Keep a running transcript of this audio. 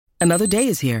Another day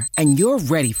is here, and you're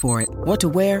ready for it. What to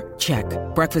wear? Check.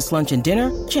 Breakfast, lunch, and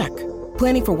dinner? Check.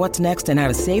 Planning for what's next and how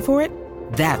to save for it?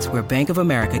 That's where Bank of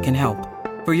America can help.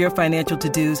 For your financial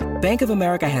to-dos, Bank of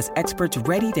America has experts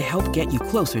ready to help get you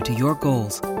closer to your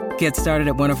goals. Get started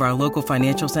at one of our local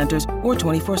financial centers or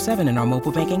 24/7 in our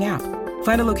mobile banking app.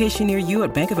 Find a location near you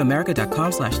at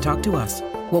bankofamerica.com/talktous.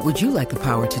 What would you like the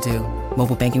power to do?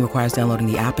 Mobile banking requires downloading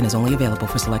the app and is only available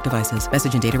for select devices.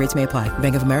 Message and data rates may apply.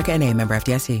 Bank of America N.A., member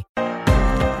FDIC.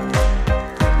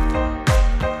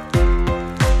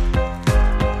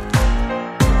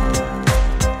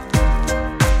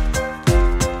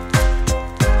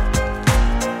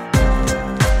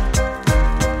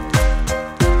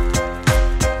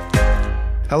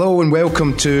 Hello and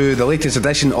welcome to the latest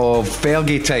edition of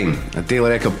Fergie Time, a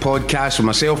Daily Record podcast with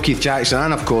myself, Keith Jackson,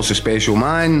 and of course a special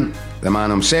man, the man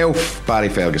himself, Barry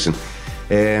Ferguson.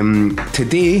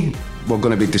 Today we're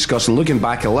going to be discussing, looking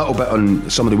back a little bit on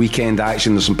some of the weekend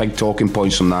action. There's some big talking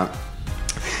points from that,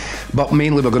 but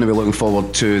mainly we're going to be looking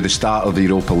forward to the start of the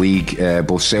Europa League,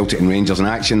 both Celtic and Rangers in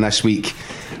action this week,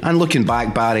 and looking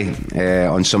back, Barry,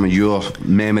 on some of your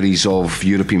memories of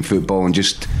European football and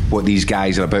just what these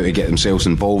guys are about to get themselves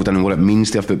involved in and what it means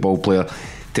to a football player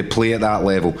to play at that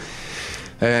level.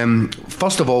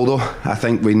 First of all, though, I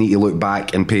think we need to look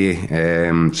back and pay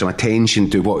some attention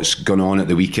to what's gone on at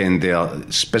the weekend there.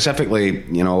 Specifically,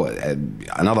 you know,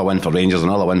 another win for Rangers,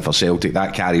 another win for Celtic.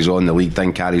 That carries on, the league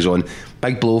thing carries on.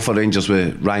 Big blow for Rangers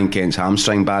with Ryan Kent's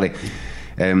hamstring, Barry.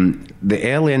 The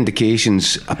early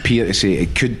indications appear to say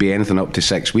it could be anything up to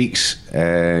 6 weeks.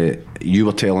 You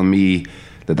were telling me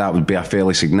that would be a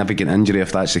fairly significant injury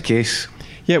if that's the case.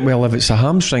 Yeah, well, if it's a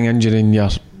hamstring injury and you're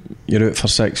out for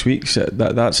 6 weeks,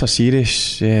 that's a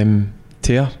serious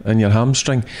tear in your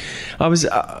hamstring. I was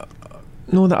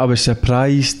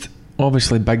surprised.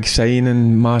 Obviously, big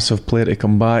signing, massive player to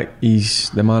come back.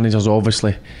 The managers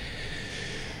obviously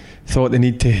thought they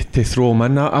need to throw him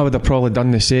in. I would have probably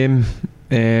done the same.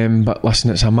 But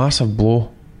listen, it's a massive blow.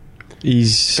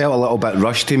 He's felt a little bit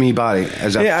rushed to me, Barry,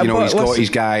 as if he's got his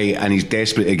guy and he's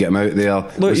desperate to get him out there.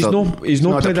 Look, he's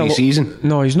not played pre-season.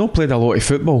 No, he's not played a lot of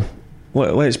football.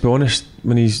 Let's be honest,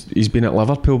 when he's been at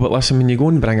Liverpool. But listen, when you go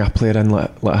and bring a player in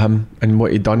like him and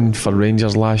what he done for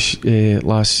Rangers last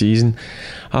season,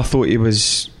 I thought he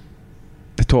was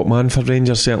the top man for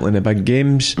Rangers, certainly in the big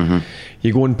games. Mm-hmm.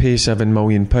 You go and pay £7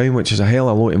 million, which is a hell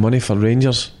of a lot of money for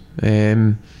Rangers.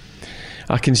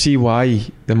 I can see why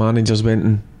the managers went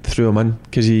and threw him in,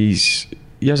 because he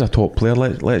is a top player,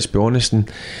 let's be honest,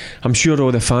 and I'm sure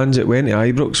all the fans that went to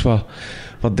Ibrox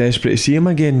were desperate to see him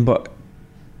again. But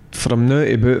for him now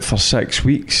to boot for 6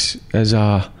 weeks it's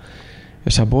a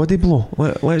body blow,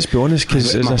 let's be honest,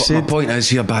 because as I said, my point is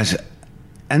here, Baz,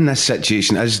 in this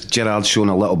situation, is Gerrard showing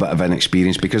a little bit of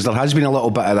inexperience? Because there has been a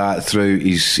little bit of that through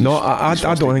his I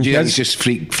don't think it's just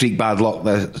freak bad luck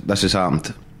that this has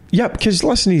happened. Yeah, because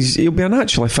listen, he'll be a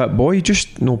naturally fit boy,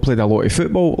 just not played a lot of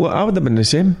football. Look, I would have been the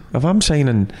same. If I'm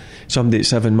signing somebody at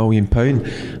 £7 million,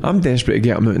 I'm desperate to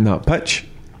get him out on that pitch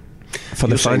for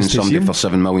the fans to see him. For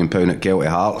 £7 million at Celtic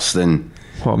Hearts, then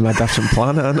I'm on a different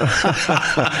planet, aren't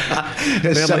I?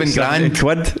 It's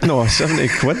 £7,000. No, 70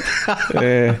 quid.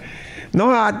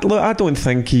 No, I don't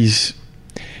think he's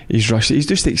rushed. He's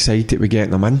just excited with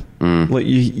getting them in. Like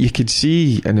you could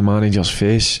see in the manager's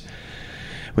face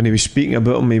when he was speaking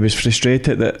about him, he was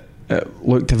frustrated that it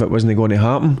looked if it wasn't going to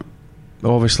happen.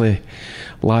 Obviously,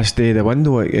 last day of the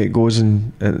window, it goes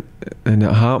and it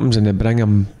happens, and they bring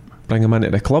him into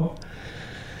the club.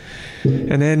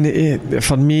 And then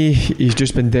for me, he's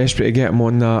just been desperate to get him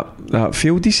on that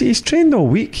field. He's trained all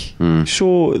week,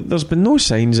 so there's been no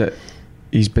signs that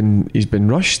he's been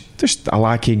rushed. Just a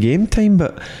lack of game time,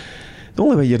 but the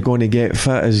only way you're going to get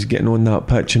fit is getting on that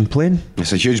pitch and playing.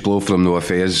 It's a huge blow for him though, if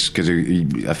it is, because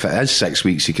if it is 6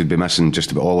 weeks, he could be missing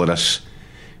just about all of this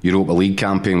Europa League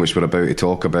campaign, which we're about to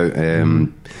talk about.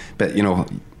 But you know,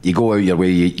 you go out your way,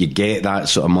 you get that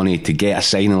sort of money to get a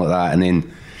signing like that, and then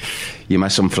you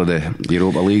miss him for the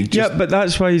Europa League. Yeah, but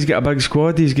that's why he's got a big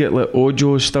squad. He's got like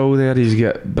Ojo still there, he's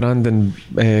got Brandon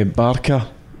Barker,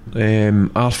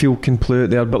 Arfield can play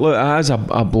out there. But look, as a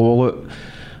blow, look,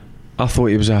 I thought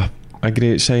he was a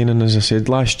great signing. As I said,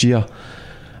 last year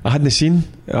I hadn't seen,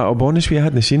 I'll be honest with you, I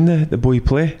hadn't seen the boy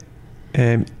play.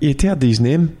 He'd heard his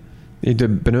name,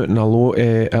 he'd been out on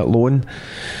loan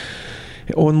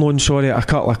at a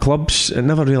couple of clubs. It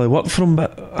never really worked for him,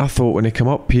 but I thought when he came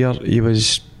up here, he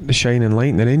was the shining light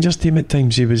in the Rangers team at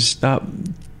times. He was that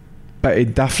bit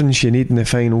of difference you need in the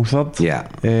final third. Yeah.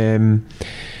 And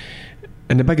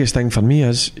the biggest thing for me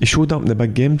is he showed up in the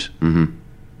big games.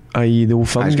 i.e. the Old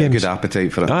Firm He's got a games. good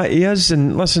appetite for it. He is,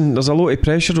 and listen, there's a lot of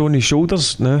pressure on his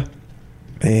shoulders now.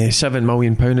 £7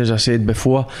 million, as I said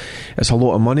before, it's a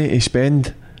lot of money to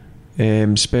spend,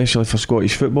 especially for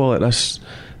Scottish football at this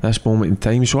moment in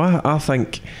time. So I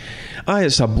think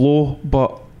it's a blow,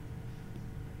 but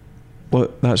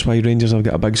look, that's why Rangers have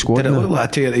got a big squad. Did it look like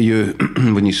a tear to you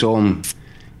when you saw him?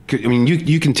 I mean,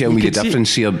 you can tell me the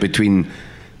difference here between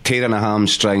tearing a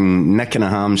hamstring, nicking a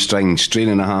hamstring,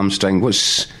 straining a hamstring.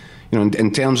 What's,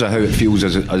 in terms of how it feels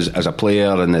as a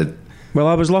player and the. Well,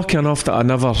 I was lucky enough that I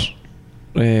never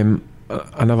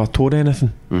tore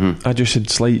anything. I just had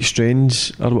slight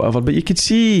strains or whatever, but you could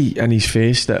see in his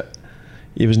face that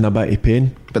he was in a bit of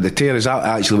pain. But the tear, is that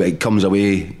actually it comes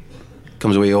away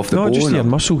off the bone? No, just your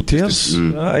muscle tears.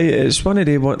 It's one of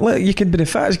the one. Look, you could be the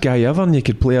fattest guy ever and you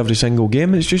could play every single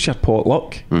game. It's just your pot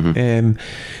luck. The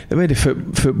way the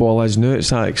football is now, it's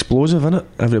that explosive, isn't it?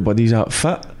 Everybody's that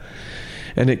fit,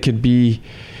 and it could be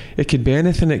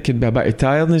anything. It could be a bit of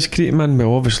tiredness creeping in. We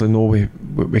obviously know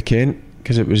we can't,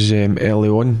 because it was early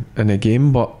on in the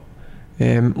game, but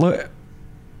look,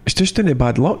 it's just down to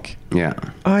bad luck. Yeah.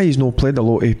 He's not played a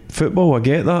lot of football, I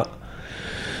get that,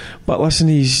 but listen,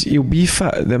 he'll be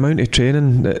fit. The amount of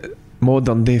training that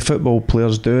modern day football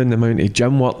players do, and the amount of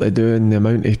gym work they do, and the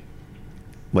amount of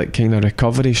kind of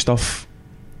recovery stuff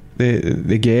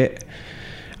they get,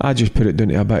 I just put it down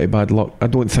to a bit of bad luck. I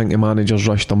don't think the manager's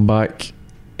rushed him back.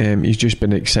 He's just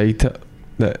been excited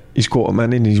that he's got him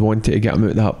in, and he's wanted to get him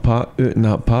out in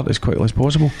that part as quickly as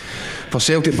possible. For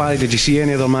Celtic, Barry, did you see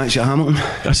any other match at Hamilton?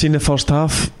 I seen the first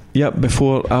half. Yep,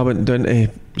 before I went down to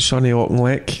sunny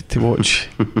Auchinleck to watch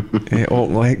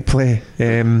Auchinleck play.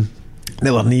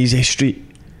 They were an easy street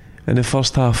in the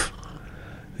first half.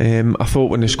 I thought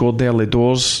when they scored the early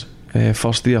doors,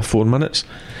 first 3 or 4 minutes,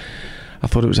 I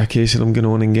thought it was a case of them going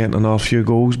on and getting another few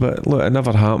goals, but look, it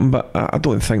never happened. But I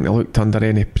don't think they looked under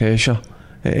any pressure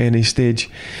at any stage.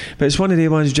 But it's one of the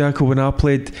ones, Jacko, when I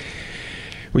played,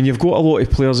 when you've got a lot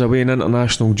of players away in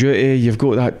international duty, you've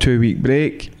got that 2-week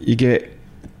break, you get,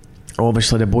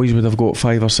 obviously the boys would have got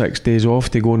 5 or 6 days off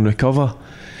to go and recover.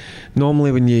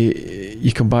 Normally when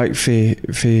you come back for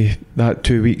that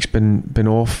 2 weeks been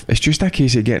off, it's just a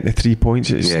case of getting the 3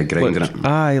 points. Grinding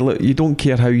it. Look, you don't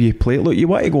care how you play. Look, you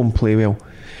want to go and play well,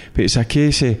 but it's a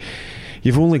case of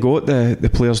you've only got the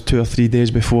players 2 or 3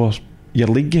 days before your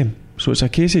league game, so it's a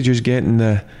case of just getting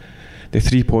the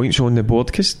 3 points on the board,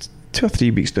 because 2 or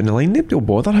 3 weeks down the line, nobody will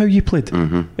bother how you played.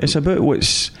 It's about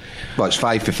it's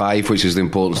 5 for 5, which is the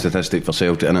important statistic for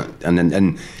Celtic, isn't it?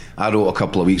 And I wrote a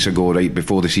couple of weeks ago, right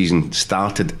before the season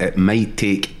started, it might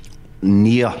take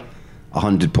near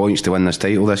 100 points to win this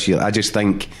title this year. I just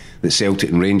think that Celtic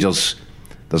and Rangers,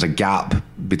 there's a gap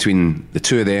between the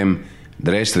two of them,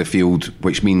 the rest of the field,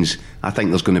 which means I think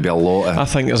there's going to be a lot of... I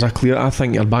think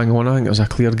you're bang on. I think there's a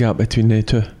clear gap between the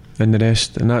two and the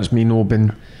rest, and that's me not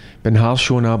been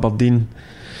harsh on Aberdeen.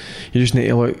 You just need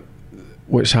to look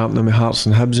what's happening with Hearts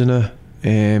and Hibs now.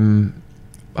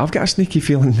 I've got a sneaky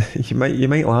feeling you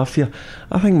might laugh here.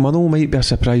 I think Murrow might be a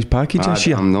surprise package this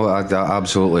year. I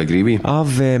absolutely agree with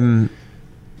you.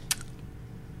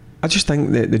 I just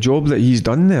think that the job that he's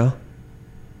done there,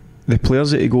 the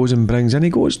players that he goes and brings in, he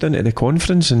goes down to the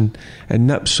conference and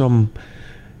nips some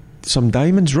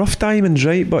diamonds, rough diamonds,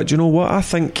 right? But do you know what? I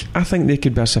think they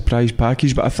could be a surprise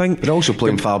package. But I think they're also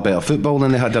playing far better football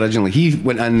than they had originally. He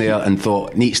went in there and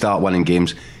thought, need to start winning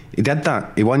games. He did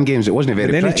that. He won games. It wasn't very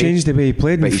pretty. Then he changed the way he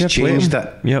played. But he's changed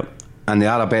it. Yep. And they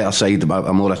are a better side,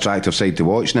 a more attractive side to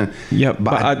watch now. Yep.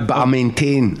 But I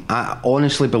maintain, I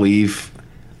honestly believe,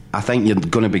 I think you're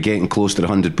going to be getting close to the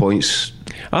 100 points.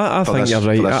 I think you're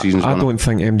right. I don't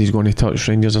think MD's going to touch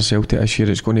Rangers or Celtic this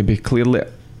year. It's going to be clearly,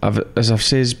 as I've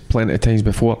said plenty of times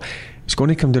before, it's going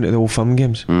to come down to the Old Firm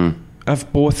games.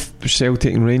 If both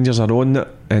Celtic and Rangers are on it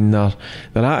and their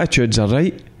attitudes are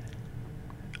right,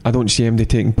 I don't see MD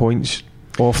taking points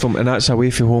off them, and that's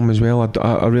away from home as well.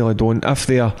 I really don't. If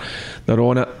they're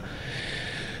on it,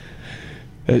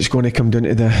 it's going to come down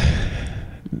to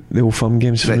the Old Firm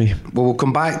games for me. Well, we'll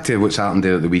come back to what's happened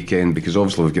there at the weekend, because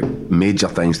obviously we've got major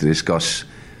things to discuss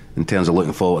in terms of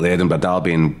looking forward to the Edinburgh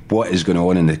Derby and what is going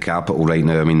on in the capital right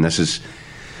now. I mean, this is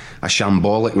a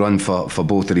shambolic run for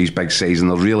both of these big sides, and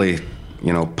they're really,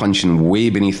 punching way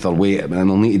beneath their weight, and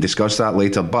we'll need to discuss that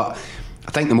later. But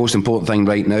I think the most important thing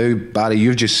right now, Barry,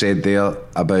 you've just said there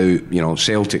about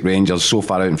Celtic, Rangers so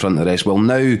far out in front of the rest. Well,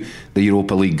 now the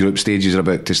Europa League group stages are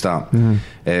about to start.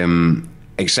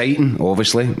 exciting,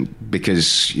 obviously,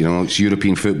 because it's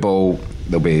European football.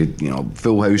 There'll be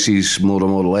full houses more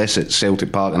or less at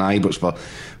Celtic Park and Ibrox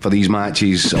for these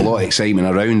matches. A lot of excitement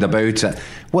around about it.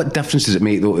 What difference does it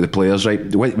make though to the players, right?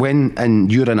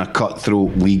 And you're in a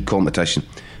cutthroat league competition,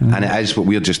 and it is what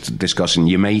we're just discussing.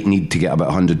 You might need to get about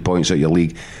 100 points out of your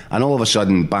league, and all of a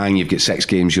sudden, bang, you've got 6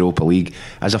 games Europa League.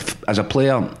 As a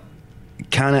player,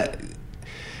 can it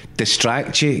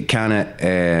distract you? Can it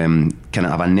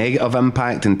have a negative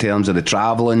impact in terms of the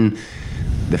travelling,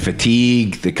 the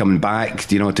fatigue, the coming back,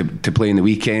 to play in the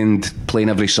weekend, playing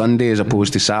every Sunday as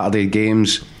opposed to Saturday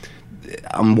games?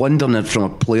 I'm wondering if, from a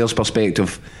player's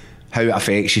perspective, how it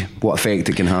affects you, what effect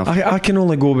it can have. I can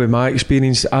only go with my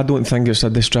experience. I don't think it's a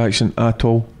distraction at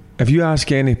all. If you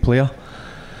ask any player,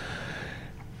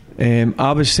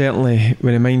 I was certainly,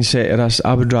 with the mindset of this,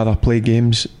 I would rather play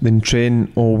games than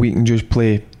train all week and just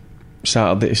play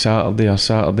Saturday to Saturday or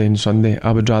Saturday and Sunday.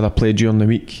 I would rather play during the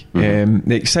week.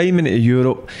 The excitement of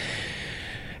Europe,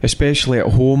 especially at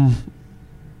home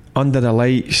under the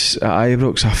lights at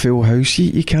Ibrox, a full house,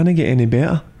 you can't get any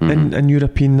better in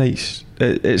European nights.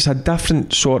 It's a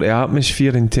different sort of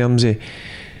atmosphere in terms of,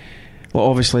 well,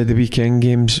 obviously the weekend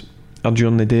games are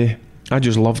during the day. I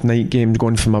just loved night games,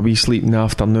 going for my wee sleep in the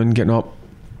afternoon, getting up,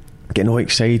 getting all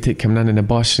excited, coming in the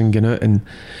bus and getting out, and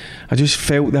I just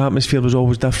felt the atmosphere was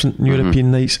always different in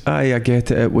European nights. I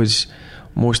get it, it was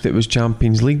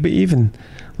Champions League, but even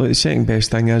like the second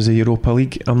best thing is the Europa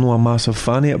League. I'm not a massive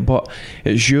fan of it, but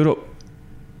it's Europe.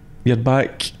 You're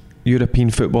back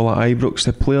European football at Ibrox.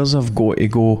 The players have got to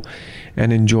go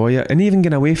and enjoy it, and even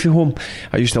getting away from home.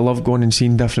 I used to love going and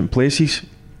seeing different places,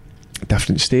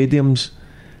 different stadiums.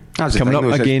 That's coming up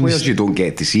against players, you don't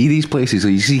get to see these places.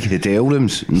 You see hotel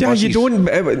rooms and buses. You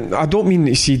don't. I don't mean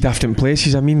to see different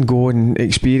places. I mean go and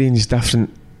experience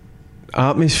different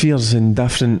atmospheres and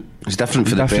different. It's different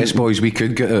for the best boys. We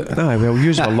could get it. Well,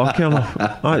 yous were lucky enough.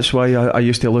 That's why I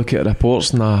used to look at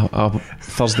reports on a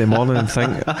Thursday morning and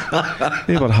think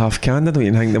they were half canned. I don't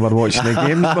even think they were watching the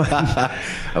game.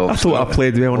 I thought I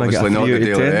played well when I got a 3 out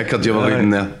of 10. Record you were reading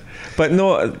there. But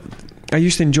no, I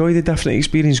used to enjoy the different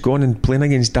experience, going and playing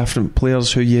against different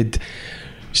players who you'd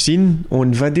seen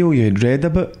on video, you had read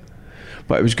about,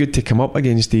 but it was good to come up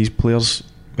against these players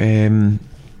in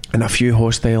a few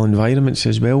hostile environments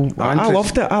as well. I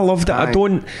loved it. Aye. I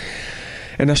don't,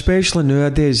 and especially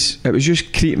nowadays, it was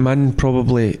just creeping in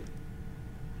probably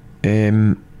mid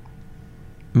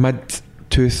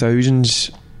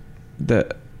 2000s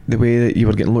that the way that you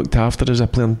were getting looked after as a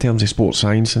player in terms of sports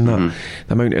science and that,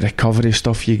 the amount of recovery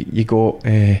stuff you got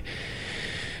in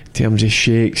terms of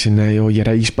shakes and your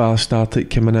ice bath started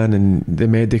coming in, and the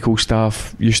medical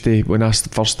staff used to, when I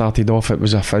first started off, it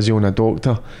was a physio and a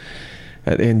doctor.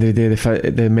 At the end of the day,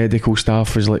 the medical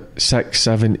staff was like 6,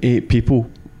 7, 8 people,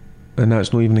 and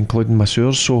that's not even including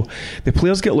masseurs. So the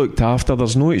players get looked after.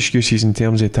 There's no excuses in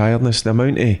terms of tiredness. The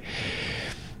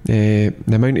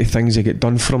amount of things that get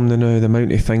done for them now, the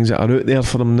amount of things that are out there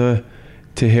for them now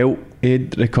to help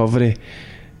aid recovery,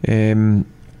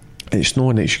 it's not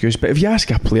an excuse. But if you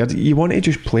ask a player, you want to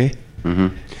just play.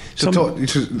 So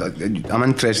I'm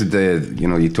interested.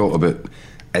 You talk about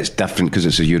it's different because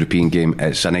it's a European game,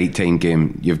 it's a nighttime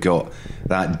game. You've got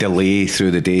that delay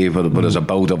through the day where there's a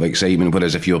build-up of excitement,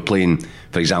 whereas if you're playing,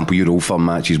 for example, Euro firm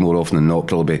matches more often than not,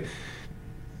 probably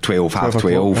 12, half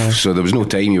 12, so there was no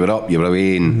time. You were up, you were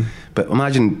away, but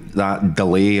imagine that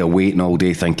delay of waiting all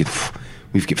day thinking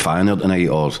we've got Feyenoord tonight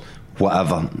or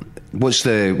whatever. What's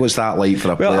that like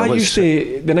for a player? I used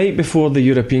to, the night before the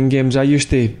European games, I used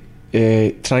to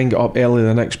try and get up early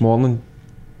the next morning,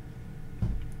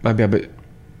 maybe about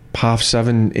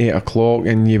 7:30, 8 o'clock,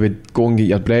 and you would go and get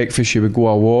your breakfast, you would go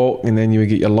a walk, and then you would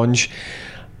get your lunch,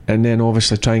 and then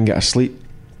obviously try and get a sleep.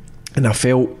 And I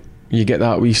felt you get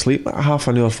that wee sleep, half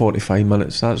an hour, 45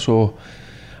 minutes, that's all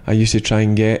I used to try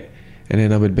and get, and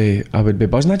then I would be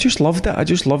buzzing. I just loved it. I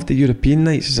just loved the European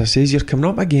nights. As I says, you're coming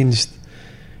up against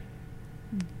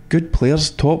good players,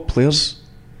 top players,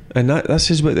 and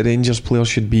this is what the Rangers players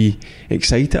should be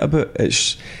excited about.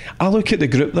 I look at the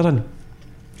group they're in,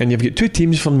 and you've got 2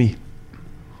 teams for me,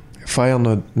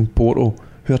 Feyenoord and Porto,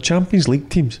 who are Champions League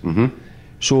teams.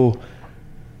 So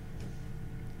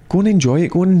go and enjoy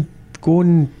it. Go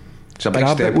and it's a big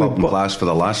step up in class for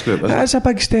the last group, isn't it? It's a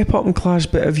big step up in class,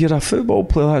 but if you're a football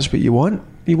player, that's what you want.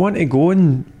 You want to go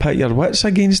and pit your wits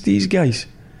against these guys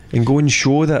and go and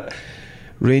show that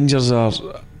Rangers are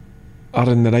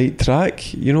in the right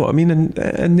track, you know what I mean?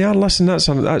 And they are. Listen,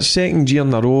 that's second year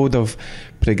in a row they've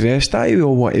progressed. I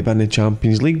will want to be in the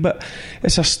Champions League, but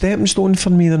it's a stepping stone for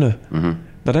me now.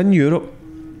 They're in Europe,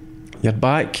 you're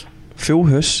back, full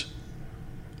house,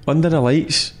 under the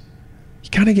lights, you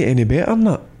can't get any better than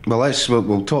that. Well,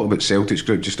 we'll talk about Celtic's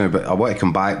group just now, but I want to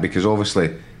come back because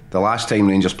obviously the last time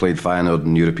Rangers played Feyenoord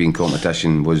in European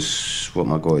competition was, what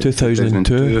am I going?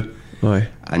 2002. Aye.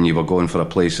 And you were going for a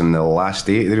place in the last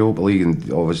 8 of the Europa League,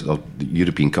 and obviously the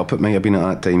European Cup it might have been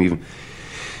at that time even.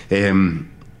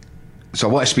 So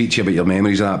I want to speak to you about your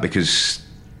memories of that, because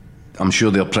I'm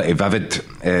sure they're pretty vivid.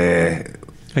 And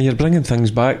you're bringing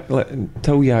things back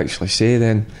until you actually say,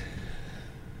 then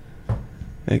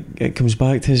it comes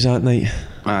back to us that night.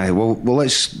 Aye, well,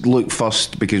 let's look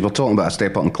first, because we're talking about a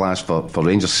step up in class for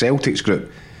Rangers. Celtic's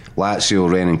group, Lazio,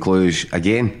 Rennes and Cluj.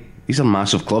 Again, these are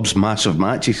massive clubs, massive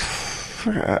matches.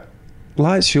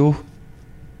 Lazio,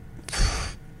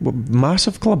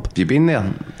 massive club. Have you been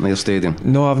there, their stadium?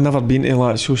 No, I've never been to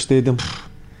Lazio Stadium.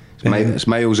 It's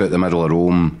miles out the middle of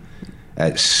Rome.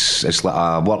 It's like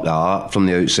a work of art from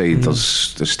the outside.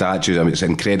 There's the statues. I mean, it's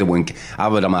incredible. I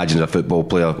would imagine as a football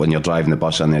player, when you're driving the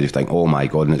bus in there, you think, oh my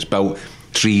God, and it's built,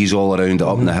 trees all around it,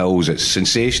 up in the hills. It's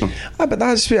sensational. But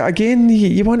that's, again,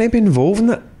 you want to be involved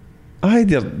in it.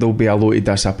 There'll be a lot of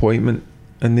disappointment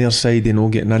on their side,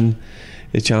 getting in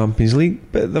the Champions League,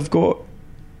 but they've got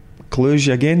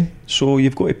Cluj again, so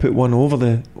you've got to put one over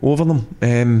them.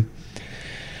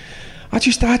 I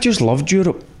just loved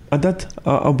Europe. I did.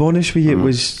 I'll be honest with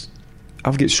you.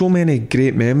 I've got so many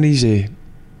great memories of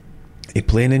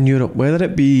playing in Europe, whether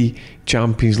it be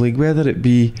Champions League, whether it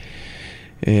be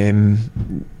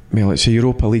it's a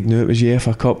Europa League now, it was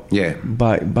UEFA Cup. Yeah.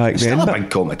 Back it's then. Still a big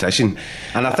competition.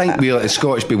 And I think we as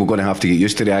Scottish people are going to have to get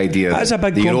used to the idea that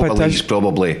that the Europa League is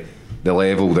probably the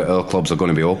level that our clubs are going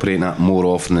to be operating at more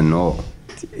often than not.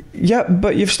 Yeah,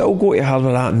 but you've still got to have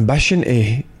that ambition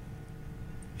to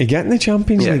get in the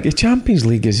Champions League. The Champions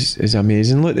League is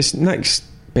amazing. Look, this next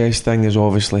best thing is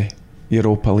obviously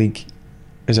Europa League,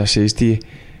 as I says to you.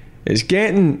 It's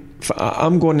getting,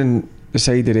 I'm going in the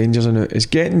side of Rangers now, it's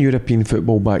getting European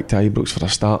football back to Ibrox for a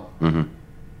start.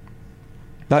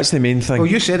 That's the main thing.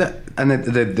 Well, you said it, and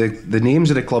the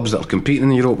names of the clubs that are competing in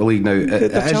the Europa League now, the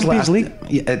Champions League.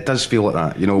 It does feel like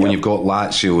that. When you've got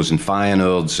Lazios and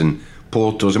Feyenoords and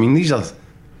Portos. I mean, these are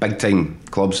big time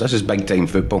clubs. This is big time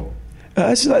football.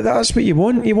 That's what you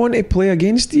want. You want to play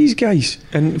against these guys.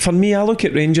 And for me, I look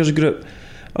at Rangers group.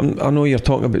 I know you're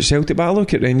talking about Celtic, but I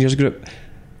look at Rangers group.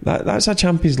 That's a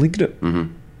Champions League group.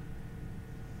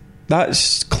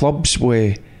 That's clubs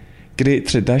with great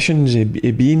traditions of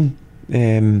being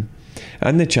in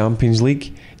the Champions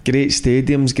League. Great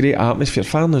stadiums, great atmosphere.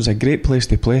 Feyenoord's a great place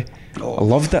to play. I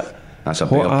loved it. That's a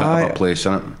better place,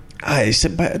 isn't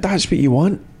it? But that's what you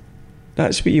want.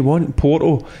 That's what you want.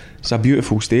 Porto, it's a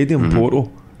beautiful stadium.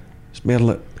 Porto, it's more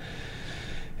like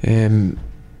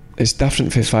it's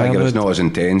different for Feyenoord. It's not as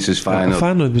intense as Feyenoord.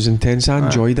 Feyenoord was intense. I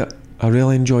enjoyed it. I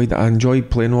really enjoyed it. I enjoyed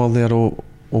playing all there,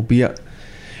 albeit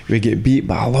we get beat,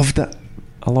 but I loved it.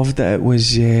 It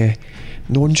was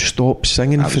non-stop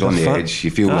singing for the on the edge. You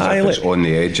feel as if it's on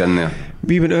the edge in there.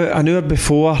 We went out an hour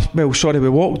before. We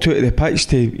walked out of the pitch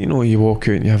to, you walk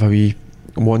out and you have a wee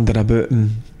wander about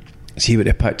and see what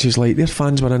the pitch is like. Their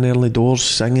fans were in early doors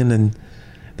singing, and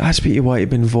that's what you want to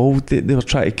be involved. They were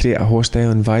trying to create a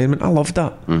hostile environment. I loved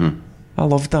that. I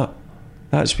loved that.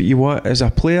 That's what you want as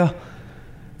a player.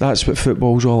 That's what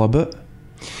football's all about.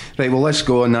 Right, well, let's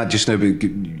go on that just now.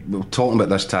 We're talking about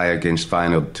this tie against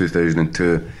Feyenoord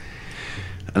 2002,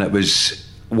 and it was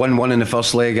 1-1 in the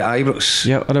first leg at Ibrox.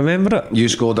 Yeah, I remember it. You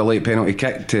scored a late penalty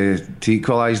kick to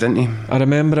equalise, didn't you? I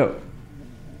remember it.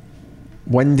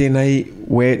 Windy night,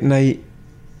 wet night.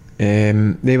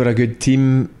 They were a good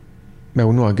team.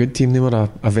 Well, not a good team. They were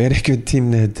a very good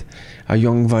team. They had a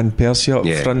young Van Persie up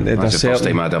front. That's the first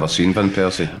time I'd ever seen Van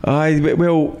Persie. Aye,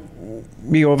 well,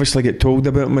 we obviously get told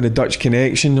about him with the Dutch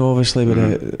connection, obviously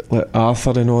with like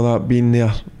Arthur and all that being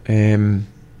there.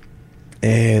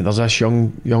 There's this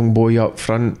young boy up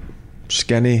front,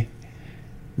 skinny,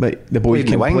 but the boy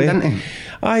can play. Didn't he?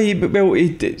 Aye, but well,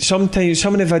 sometimes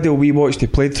some of the video we watched, he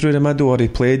played through the middle, or he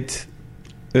played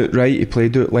out right, he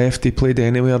played out left, he played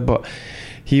anywhere. But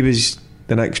he was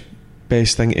the next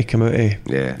best thing to come out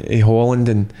of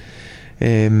Holland,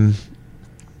 and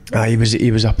he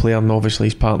was a player, and obviously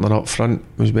his partner up front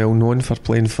was well known for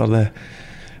playing for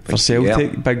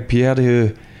Celtic, Big Pierre,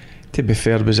 who, to be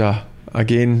fair, was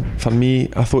again for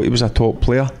me, I thought he was a top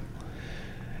player.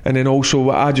 And then also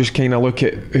what I just kind of look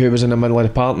at who was in the middle of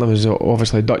the partner was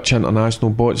obviously Dutch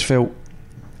international Botsveld,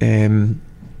 and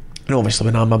obviously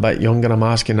when I'm a bit younger I'm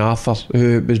asking Arthur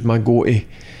who was my go-to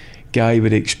guy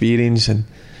with experience, and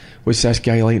what's this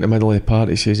guy like in the middle of the park.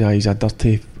 He says he's a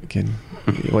dirty fucking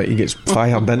like, he gets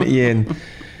fired into you and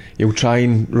he'll try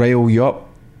and rile you up,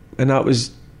 and that was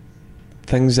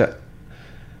things that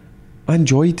I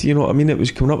enjoyed, you know what I mean, it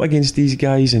was coming up against these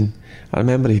guys, and I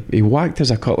remember he whacked us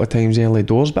a couple of times early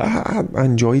doors, but I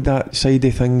enjoyed that side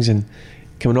of things, and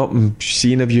coming up and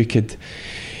seeing if you could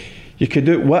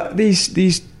outwit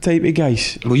these type of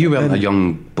guys. Well, you weren't a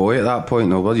young boy at that point,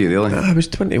 though, were you, really? I was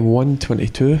 21,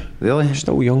 22. Really?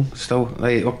 Still young. Still?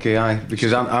 Right, okay, aye.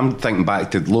 Because I'm thinking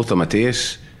back to Lothar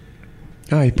Matthäus.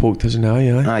 Aye, he poked us in the eye,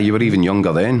 aye. Aye, you were even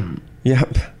younger then.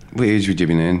 Yep. What age would you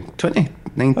have been in? 20?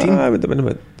 19? I would have been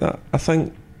about that. I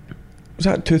think, was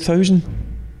that 2000?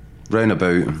 Round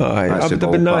about. Aye, I That's would the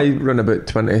have been ballpark. around about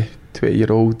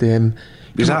 20-year-old.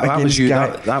 Because that was you.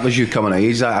 That was you coming of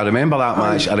age. I remember that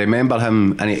match. I remember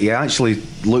him, and he actually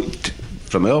looked,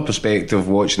 from our perspective,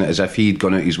 watching it as if he'd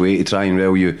gone out his way to try and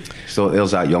rail you. So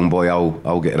there's that young boy.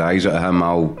 I'll get a rise out of him.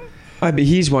 Aye, but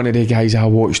he's one of the guys I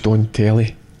watched on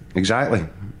telly, Exactly.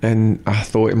 and I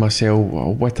thought to myself,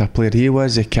 well, what a player he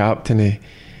was, the captain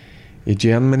of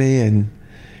Germany, and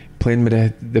playing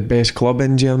with the best club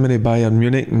in Germany, Bayern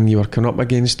Munich, and you were coming up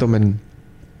against him, and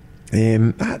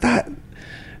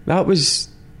that was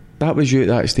you at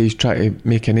that stage trying to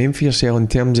make a name for yourself in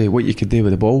terms of what you could do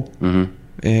with the ball. Mm-hmm.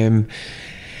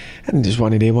 And just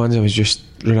one of the ones I was just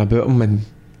running about them and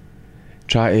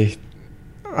try to,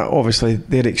 obviously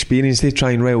their experience, they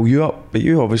try and rile you up, but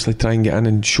you obviously try and get in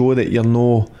and show that you're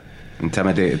no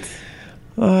Intimidated.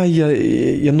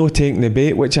 you're not taking the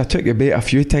bait, which I took the bait a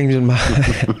few times in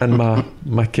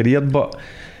my career, but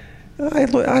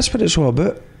look, that's what it's all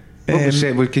about. What was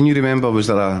it? Can you remember? Was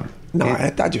there a? No,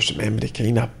 I just remember he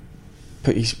kind of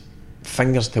put his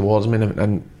fingers towards me,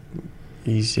 and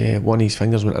he's one of his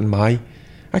fingers went in my eye.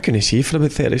 I couldn't see for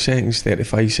about 30 seconds,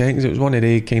 35 seconds. It was one of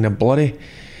the kind of blurry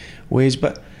ways,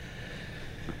 but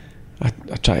I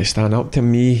tried to stand up to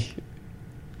me,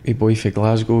 a boy for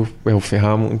Glasgow, well, for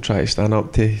Hamilton, try to stand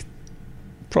up to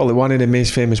probably one of the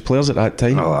most famous players at that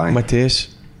time, Matthäus.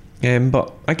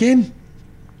 But again,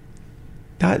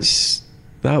 that's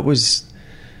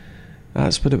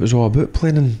what it was all about,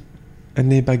 playing in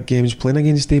the big games, playing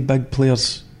against the big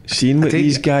players, seeing what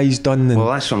these guys done. Well,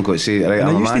 that's what I'm going to say. Right,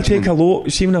 I used to take a look.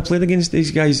 See, when I played against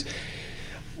these guys,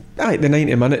 the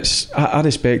 90 minutes, I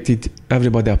respected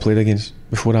everybody I played against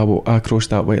before I crossed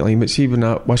that white line. But see, when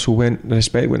that whistle went, the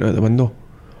respect went out the window.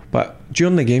 But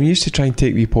during the game, you used to try and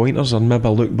take wee pointers, or maybe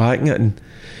look back at it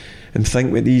and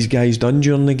think what these guys done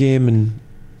during the game.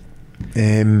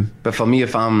 But for me,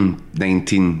 if I'm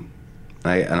 19,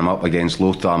 right, and I'm up against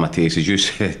Lothar Matthäus, as you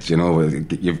said, you know,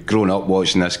 you've grown up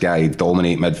watching this guy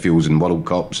dominate midfields and World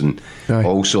Cups and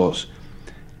all sorts.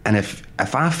 And if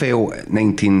I felt at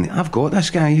 19, I've got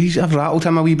this guy, I've rattled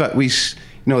him a wee bit. You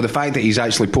know, the fact that he's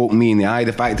actually poking me in the eye,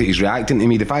 the fact that he's reacting to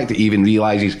me, the fact that he even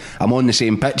realises I'm on the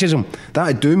same pitch as him,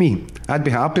 that'd do me. I'd be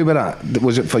happy with that.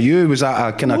 Was it for you? Was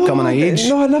that a kind of coming of age?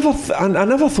 No, I never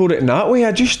thought it in that way.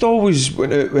 I just always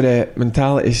went out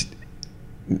with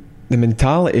the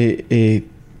mentality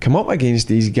come up against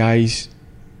these guys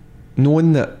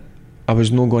knowing that I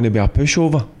was not going to be a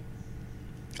pushover.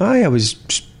 I was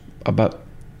a bit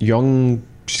young,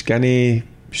 skinny,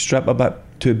 strip a bit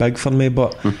too big for me,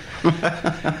 but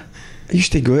I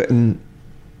used to go out and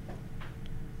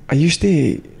I used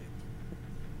to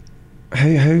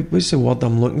how what's the word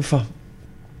I'm looking for?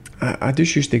 I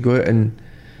just used to go out and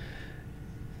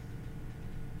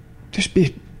just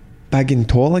be big and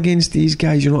tall against these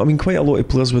guys, you know what I mean? Quite a lot of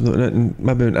players went out and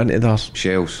maybe went into their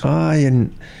shells. Aye,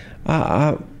 and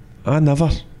I never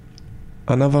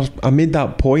made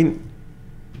that point,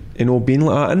 you know, being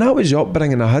like that. And that was the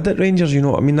upbringing I had at Rangers, you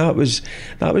know what I mean? That was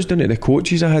down to the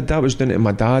coaches I had, that was down to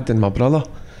my dad and my brother.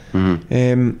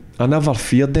 Mm-hmm. I never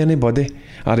feared anybody.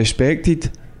 I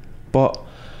respected, but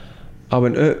I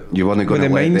went out. You weren't going to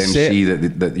let them see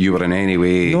that you were in any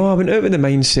way. No, I went out with the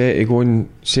mindset to go and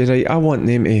say, right, I want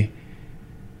them to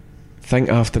think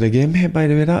after the game, hey, by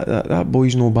the way, that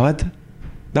boy's no bad.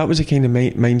 That was the kind of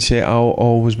mindset I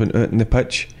always went out in the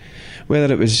pitch,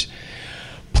 whether it was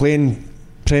playing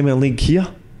Premier League here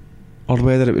or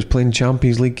whether it was playing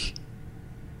Champions League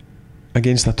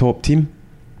against a top team.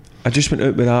 I just went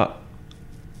out with that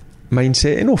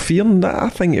mindset, you know, fearing that. I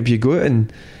think if you go out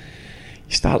and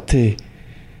you start to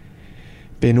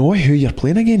know who you're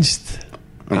playing against,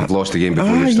 you've lost the game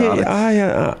before you started.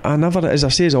 I never, as I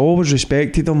say, I always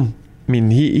respected him. I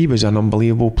mean, he was an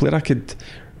unbelievable player. I could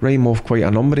rhyme off quite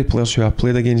a number of players who I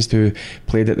played against, who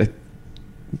played at the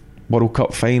World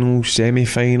Cup finals,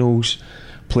 semi-finals,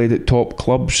 played at top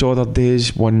clubs other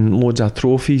days, won loads of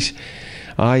trophies.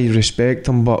 I respect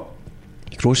him, but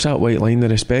you cross that white line, the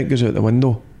respect goes out the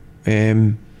window.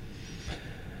 And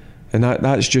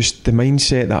that's just the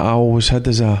mindset that I always had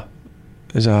as a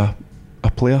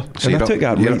a player. So and I took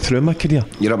that right through my career.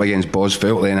 You're up against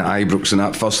Bosvelt then at Ibrox in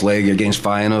that first leg against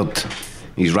Feyenoord.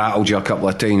 He's rattled you a couple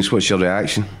of times. What's your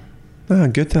reaction?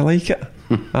 Good, I like it.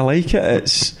 I like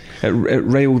it. It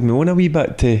riled me on a wee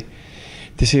bit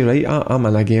to say, right, I'm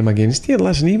in a game against you.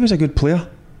 Listen, he was a good player.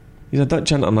 He's a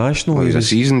Dutch international. Well, he's a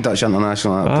seasoned Dutch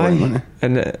international at that point, wasn't he?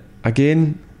 And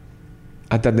again,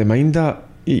 I didn't mind that.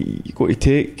 You got to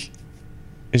take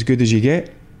as good as you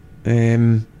get.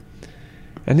 And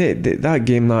that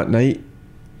game that night,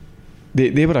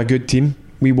 they were a good team.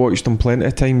 We watched them plenty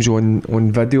of times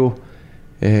on video.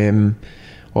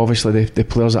 Obviously the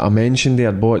players that I mentioned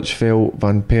there, Botchfeld,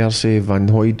 Van Persie, Van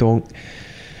Hooijdonk,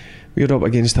 we were up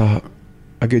against a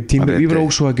good team, but we were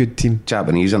also a good team.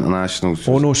 Japanese internationals.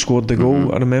 Ono scored the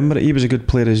goal. I remember it. He was a good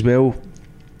player as well.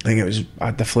 I think it was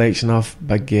a deflection off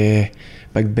Big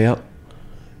Bert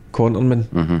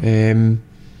Conterman.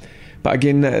 But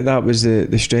again, that was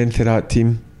the strength of that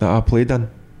team that I played in.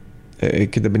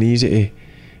 It could have been easy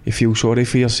to feel sorry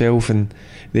for yourself, and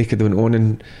they could have went on,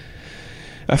 and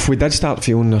if we did start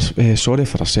feeling sorry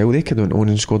for ourselves, they could have went on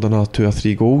and scored another 2 or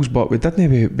 3 goals, but we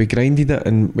didn't. We grinded it,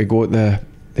 and we got the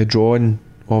draw, and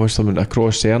obviously went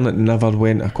across there, and it never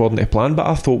went according to plan. But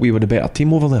I thought we were the better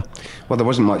team over there. Well, there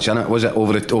wasn't much in it, was it?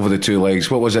 Over the 2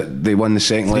 legs, what was it? They won the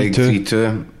second leg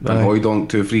 3-2. Van Hooijdonk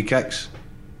 2 free kicks.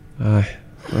 Aye.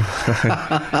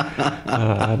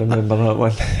 I remember that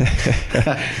one.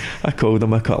 I called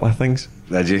him a couple of things.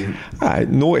 Did you?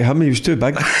 No to him, he was too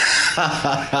big.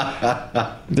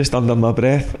 Just under my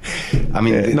breath. I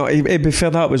mean, no, to be fair,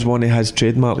 that was one of his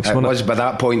trademarks. It was by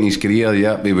that point in his career.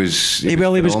 Yeah, he was. He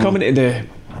was coming to the.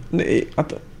 He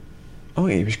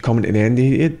was coming to the end.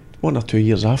 He had 1 or 2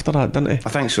 years after that, didn't he? I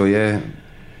think so. Yeah,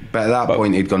 but at that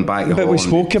point he'd gone back to Holland. But we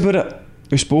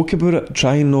spoke about it.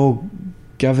 Trying not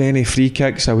give any free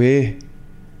kicks away,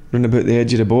 run about the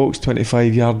edge of the box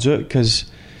 25 yards out, because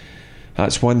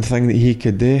that's one thing that he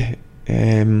could do.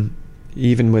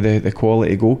 Even with the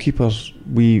quality goalkeepers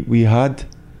we had,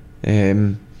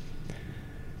 again,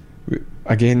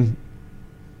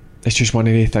 it's just one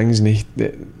of the things.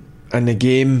 In the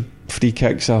game, free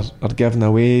kicks are given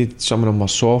away. Some of them were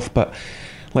soft, but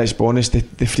let's be honest,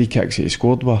 the free kicks that he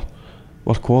scored were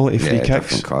quality free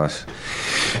kicks.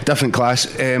 Different class.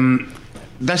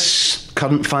 This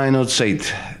current Feyenoord side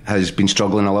has been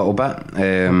struggling a little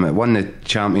bit. Won the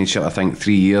championship, I think,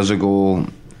 3 years ago.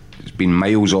 It's been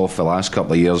miles off the last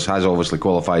couple of years. Has obviously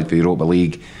qualified for Europa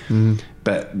League,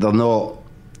 but they're not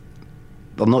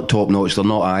top notch. They're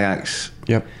not Ajax.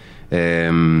 Yep.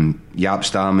 Jaap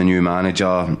Stam, a new manager.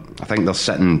 I think they're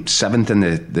sitting 7th in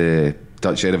the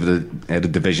Dutch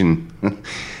Eredivisie.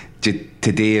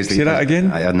 Today is. Say that again?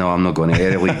 No, I'm not going to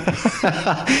early.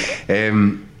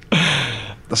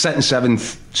 They're sitting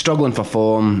 7th, struggling for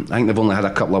form. I think they've only had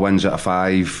a couple of wins out of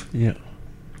 5. Yeah.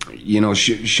 You know,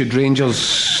 should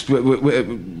Rangers?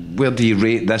 Where do you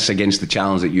rate this against the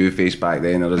challenge that you faced back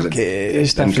then, or is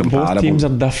it's different? Both teams are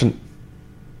different.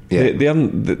 Yeah.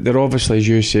 They're obviously, as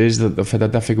you says, that they've had a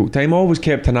difficult time. I always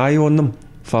kept an eye on them.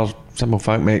 For simple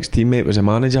fact, my ex-teammate was a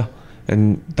manager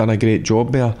and done a great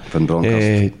job there. Van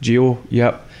Bronckhorst. Gio,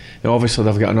 yep. And obviously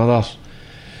they've got another.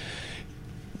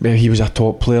 He was a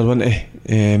top player, wasn't he?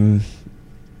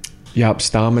 Jaap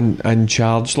Stam in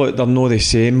charge. Look, they're not the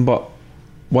same, but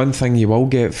one thing you will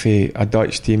get for a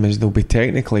Dutch team is they'll be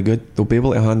technically good. They'll be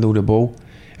able to handle the ball,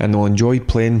 and they'll enjoy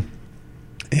playing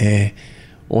on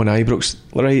Ibrox.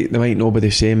 Right, they might not be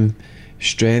the same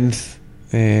strength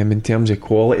in terms of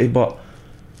quality, but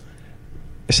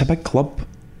it's a big club.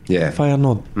 Yeah,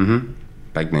 Feyenoord.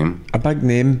 Big name. A big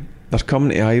name. They're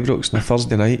coming to Ibrox on a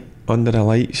Thursday night under the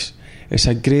lights. It's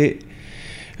a great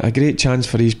chance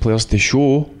for these players to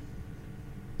show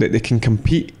that they can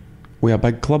compete with a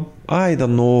big club. I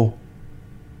don't know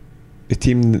the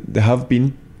team that they have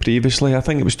been previously. I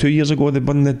think it was 2 years ago they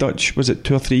won the Dutch. Was it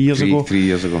 2 or 3 years ago? 3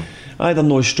 years ago. I don't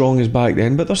know as strong as back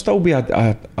then, but they'll still be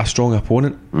a strong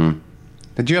opponent.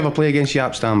 Did you ever play against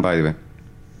Jaap Stam, by the way?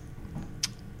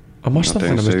 I must have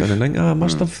when I was down in England. I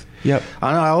must have. Yep.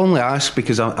 I only ask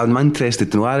because I'm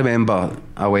interested to know. I remember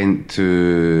I went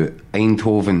to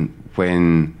Eindhoven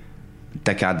when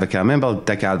Dick Advocaat. I remember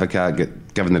Dick Advocaat got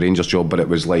given the Rangers job, but it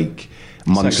was like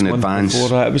months in advance.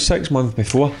 It was 6 months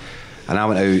before. And I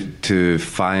went out to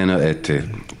Feyenoord,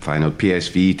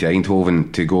 PSV, to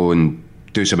Eindhoven to go and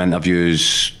do some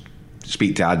interviews,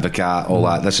 speak to Advocaat, all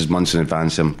that. This is months in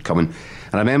advance. I'm coming,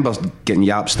 and I remember getting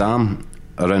Jaap Stam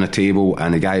around a table,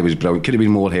 and the guy was brilliant. Could have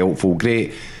been more helpful.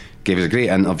 Great, gave us a great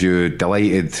interview.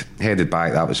 Delighted, headed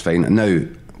back. That was fine. And now,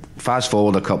 fast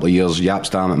forward a couple of years, Jaap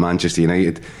Stam at Manchester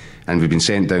United, and we've been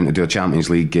sent down to do a Champions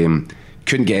League game.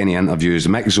 couldn't get any interviews. The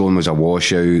mix zone was a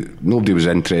washout. Nobody was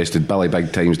interested. Billy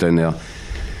Big Time's down there.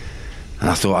 And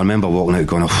I remember walking out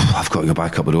going, I've got to go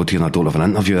back up the road here and I don't have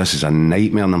an interview. This is a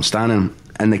nightmare. And I'm standing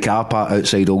in the car park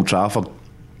outside Old Trafford,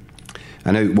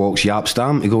 and out walks Jaap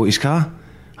Stam to go to his car.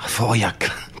 I thought, you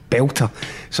belter.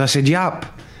 So I said, Jaap.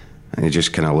 And he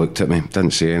just kind of looked at me,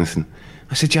 didn't say anything.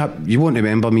 I said, Jaap, you won't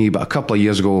remember me, but a couple of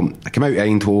years ago I came out to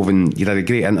Eindhoven. You did a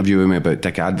great interview with me about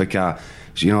Dick Advocaat.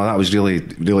 So, that was really,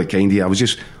 really kind of you. I was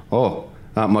just,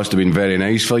 that must have been very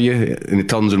nice for you. And he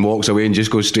turns and walks away and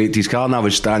just goes straight to his car, and I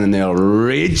was standing there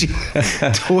raging,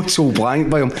 total blank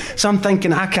by him. So I'm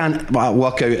thinking, I can't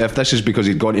work out if this is because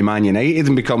he'd gone to Man United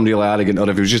and become really arrogant, or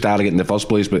if he was just arrogant in the first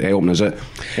place but helping us out.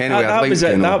 Anyway,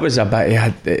 that was a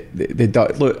bit. The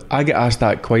Dutch. Look, I get asked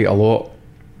that quite a lot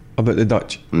about the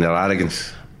Dutch and their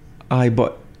arrogance. Aye,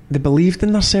 but they believed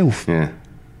in themselves. Yeah,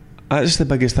 that's the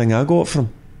biggest thing I got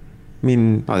from. I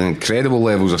mean, incredible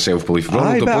levels of self-belief.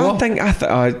 I think that's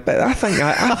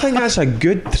a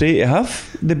good trait to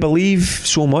have. They believe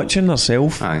so much in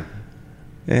themselves. Aye.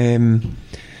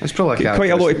 It's probably quite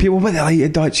a lot of people, but they like the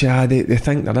Dutch. They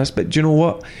think they're this, but do you know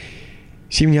what?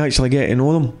 See, when you actually get to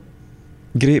know them,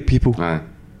 great people. Aye.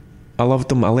 I loved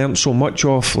them. I learnt so much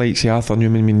off, like say Arthur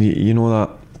Newman. I mean, you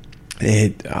know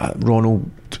that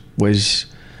Ronald was.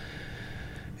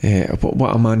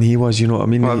 What a man he was, you know what I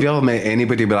mean? Well, have you ever met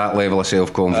anybody with that level of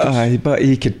self-confidence? Aye, but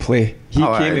he could play. He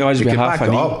came to us with half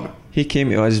a knee. He came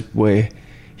to us with,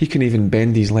 he couldn't even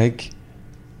bend his leg.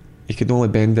 He could only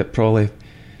bend it probably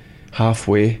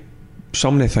halfway.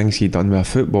 Some of the things he'd done with a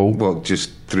football. Well,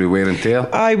 just through wear and tear?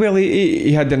 Aye, well,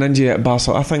 he had an injury at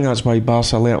Barca. I think that's why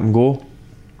Barca let him go.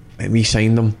 And we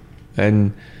signed him.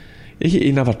 And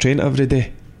he never trained every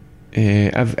day.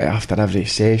 After every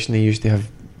session, he used to have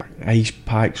ice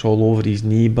packs all over his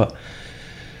knee, but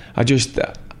I just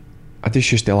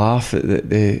used to laugh at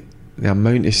the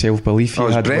amount of self-belief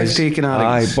he had. Breathtaking.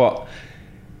 Aye, but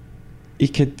he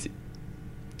could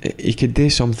do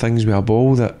some things with a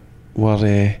ball that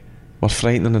were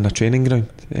frightening in a training ground.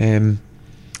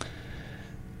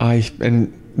 Aye,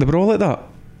 and they were all like that.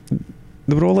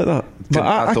 But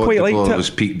I quite liked it. It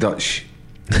was peak Dutch.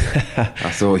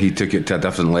 I thought he took it to a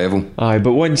different level. Aye,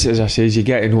 but once, as I says, you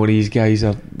get to know these guys,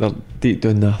 they're deep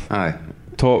down there. Aye,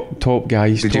 top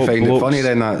guys. Did top you find blokes. it funny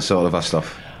then, that sort of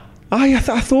stuff? Aye, I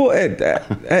thought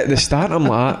at the start I'm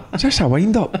like, it's just a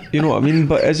wind up, you know what I mean?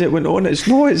 But as it went on, it's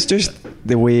just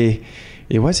the way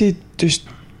he was. He just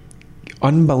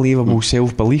unbelievable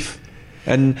self-belief,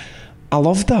 and I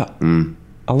loved that.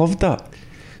 I loved that.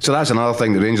 So that's another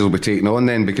thing the Rangers will be taking on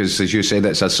then, because as you said,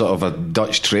 it's a sort of a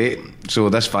Dutch trait. So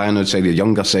this Feyenoord side, the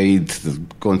younger side, they're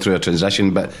going through a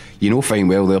transition, but you know fine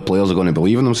well their players are going to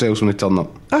believe in themselves when they turn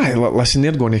up. Aye, listen,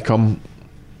 they're going to come.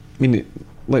 I mean,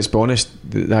 let's be honest,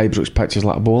 the Ibrox pitch is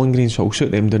like a bowling green, so it'll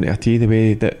suit them down to a tee, the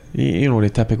way that, you know,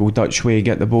 the typical Dutch way,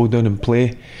 get the ball down and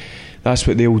play. That's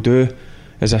what they'll do.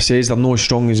 As I says, they're not as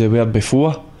strong as they were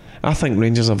before. I think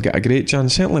Rangers have got a great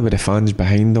chance, certainly with the fans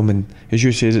behind them, and as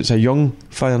you say, it's a young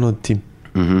Feyenoord team.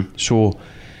 So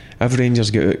if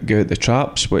Rangers get out the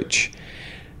traps, which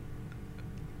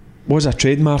was a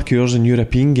trademark of yours in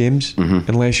European games,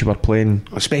 unless you were playing,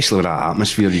 especially with that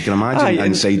atmosphere, you can imagine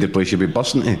inside the place you'd be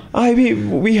bursting to. Aye,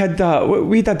 we had that.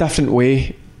 We had a different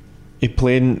way of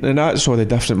playing, and that's all the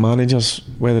different managers,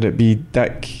 whether it be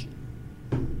Dick,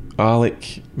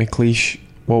 Alec, McLeish,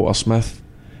 Walter Smith.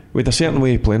 We had a certain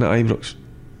way of playing at Ibrox,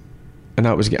 and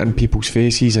that was get in people's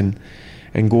faces and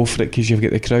go for it because you've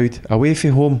got the crowd. Away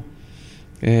from home,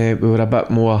 we were a bit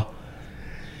more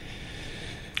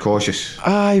cautious.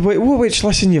 Aye, which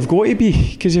listen, you've got to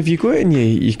be, because if you go out and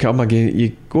you come again,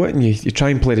 you go out and you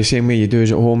try and play the same way you do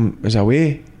as at home as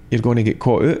away, you're going to get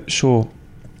caught out. So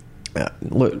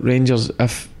look, Rangers,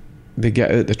 if they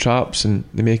get out the traps and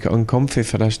they make it uncomfy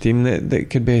for this team, that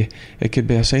could be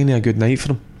a sign of a good night for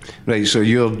them. Right, so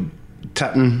you're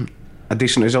tipping a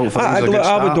decent result for Rangers?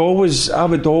 I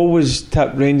would always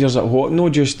tip Rangers at home.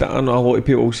 Not just, I know a lot of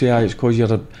people will say it's because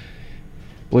you're a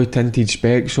blue tinted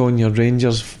specs on, you're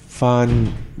Rangers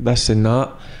fan, this and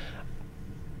that.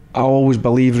 I always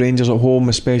believe Rangers at home,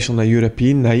 especially on a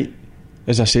European night,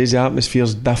 as I say, the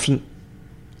atmosphere's different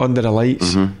under the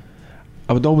lights.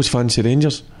 I would always fancy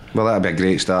Rangers. Well, that'd be a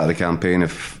great start of the campaign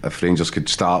if Rangers could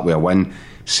start with a win.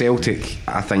 Celtic,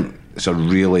 I think it's a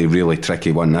really, really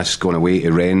tricky one. This going away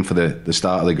to Rennes for the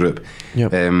start of the group.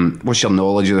 Yep. What's your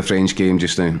knowledge of the French game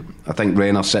just now? I think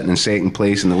Rennes are sitting in second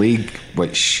place in the league,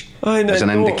 which is an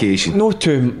indication. Look,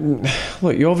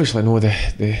 you obviously know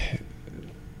the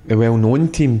well-known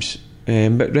teams,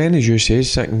 but Rennes, as you say,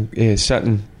 is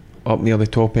sitting up near the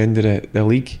top end of the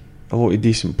league. a lot of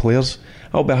decent players.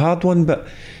 That'll be a hard one, but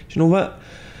do you know what?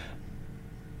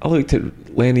 I looked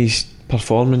at Lenny's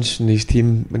performance and his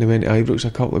team when he went to Ibrox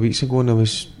a couple of weeks ago, and I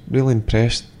was really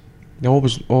impressed. He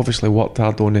always obviously worked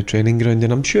hard on the training ground,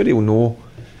 and I'm sure he'll know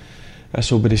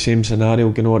this will be the same scenario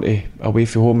going on to away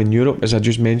from home in Europe. As I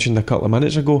just mentioned a couple of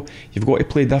minutes ago, you've got to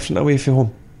play different away from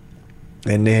home,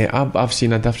 and I've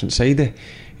seen a different side of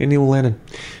Neil Lennon.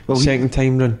 Well, second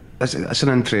time run. That's an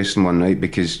interesting one, right?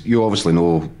 Because you obviously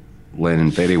know Lennon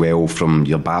very well from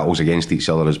your battles against each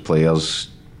other as players,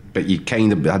 but you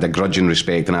kind of had a grudging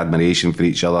respect and admiration for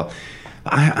each other.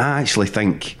 I actually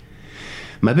think,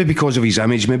 maybe because of his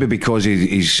image, maybe because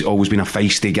he's always been a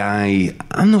feisty guy,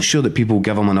 I'm not sure that people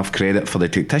give him enough credit for the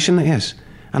tactician that he is.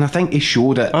 And I think he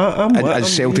showed it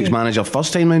as Celtic's manager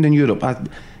first time round in Europe.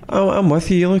 I'm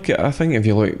with you. I think if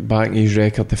you look back at his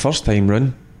record, the first time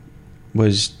run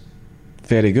was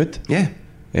very good. Yeah.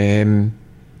 It's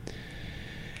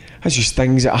just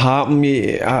things that happen.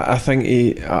 I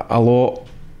think a lot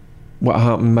what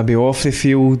happened maybe off the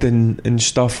field and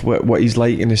stuff, what he's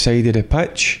like in the side of the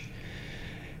pitch,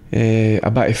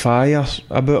 a bit of fire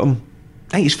about him.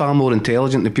 I think he's far more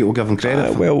intelligent than people give him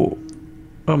credit for. Well,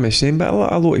 I'm the same, but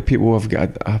a lot of people have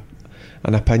got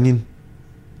an opinion.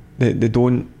 They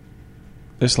don't.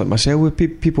 It's like myself.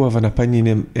 People have an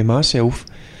opinion of myself.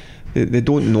 They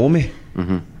don't know me,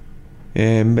 but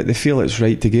they feel it's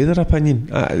right to give their opinion.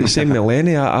 The same with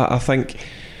Lenny. I think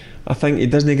he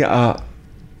doesn't get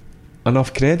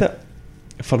enough credit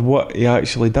for what he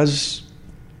actually does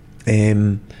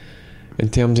in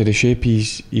terms of the shape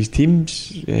his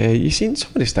teams. You seen some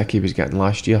of the stick he was getting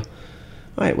last year.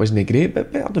 It wasn't great,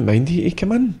 but better than mind. He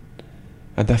came in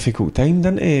a difficult time,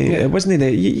 didn't he? It wasn't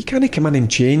you can't come in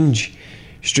and change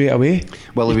straight away.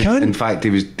 Well, in fact, he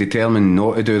was determined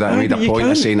not to do that. He made a point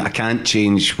of saying, I can't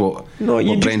change what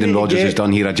Brendan Rodgers has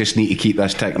done here. I just need to keep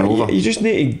this ticking over. You just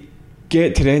need to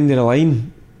get to the end of the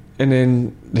line, and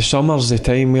then the summer's the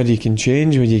time where you can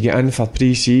change, where you get in for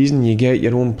pre-season, you get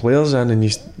your own players in, and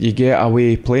you get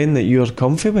away playing that you're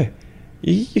comfy with.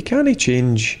 You can't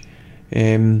change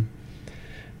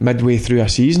midway through a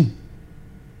season,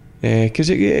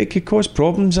 because it could cause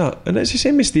problems. And it's the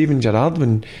same with Steven Gerrard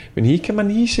when he came in.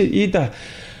 He had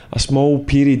a small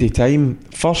period of time.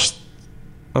 First,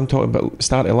 I'm talking about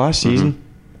start of last season.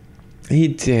 He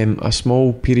had a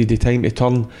small period of time to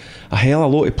turn a hell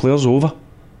of a lot of players over,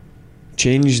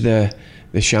 change the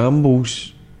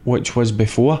shambles which was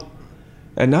before,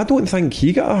 and I don't think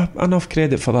he got enough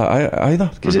credit for that either,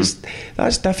 because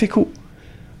that's difficult.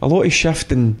 A lot of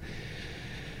shifting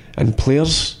and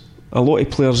players, a lot of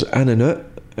players in and out,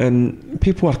 and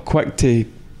people are quick to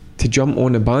jump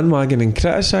on the bandwagon and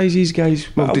criticise these guys.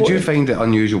 Well, did you find it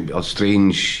unusual or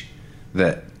strange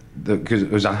that because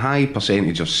there was a high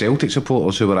percentage of Celtic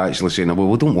supporters who were actually saying, well,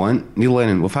 we don't want Neil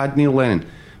Lennon, we've had Neil Lennon,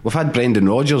 we've had Brendan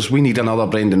Rodgers, we need another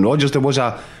Brendan Rodgers. There was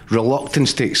a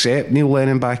reluctance to accept Neil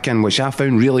Lennon back in, which I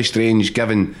found really strange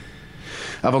given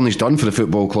everything he's done for the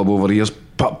football club over the years,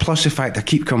 but plus the fact I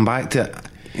keep coming back to it.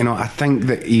 I think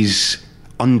that he's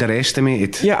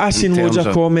underestimated. Yeah, I've seen loads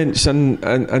of comments in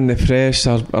the press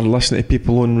or listening to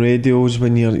people on radios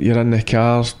when you're in the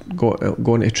car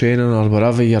going to training or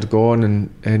wherever you're going,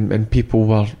 and people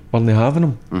weren't having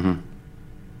him.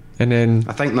 And then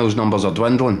I think those numbers are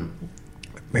dwindling.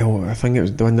 Well, I think it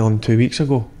was dwindling 2 wees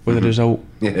ago with the result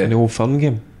in the Old Firm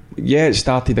game. Yeah, it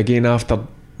started again after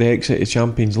the exit of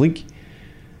Champions League.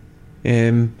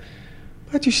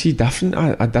 I just see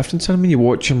a difference in him when you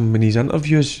watch him when he's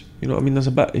interviews. You know what I mean? There's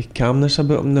a bit of calmness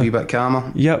about him now. A wee bit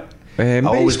calmer? Yep. I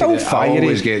always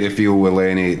get the feel with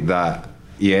Lenny that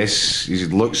yes, he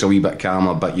looks a wee bit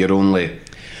calmer, but you're only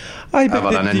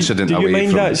ever an incident away from. Do you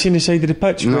mind that seeing the side of the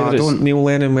pitch? No, whether I don't. It's Neil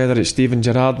Lennon, whether it's Steven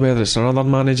Gerrard, whether it's another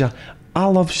manager. I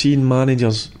love seeing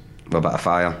managers with a bit of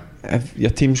fire. If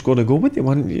your team's got to go, what do you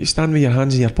want? You stand with your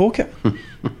hands in your pocket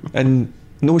and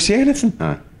no say anything.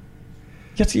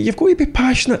 You've got to be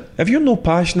passionate. If you're not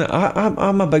passionate,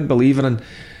 I'm a big believer in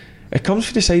it comes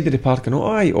from the side of the park and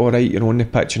alright, you're on the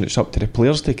pitch and it's up to the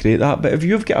players to create that, but if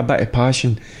you've got a bit of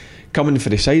passion coming for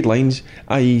the sidelines,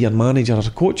 i.e. your manager or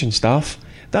coaching staff,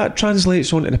 that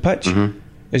translates onto the pitch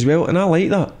as well, and I like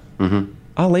that.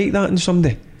 I like that in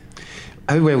somebody.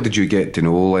 How well did you get to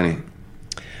know Lenny?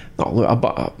 No, look,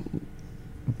 I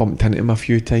bumped into him a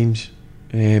few times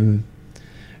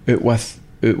out with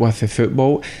the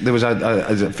football. There was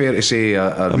is it fair to say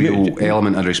a real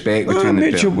element of respect between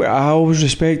the two? I always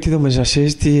respected him, as I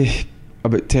says to you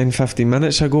about 10-15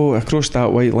 minutes ago. Across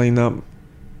that white line, that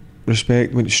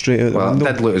respect went straight out the window.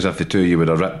 It did look as if the two of you would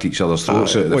have ripped each other's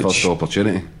throats out at the first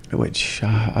opportunity, which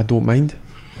I don't mind.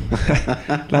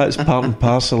 That's part and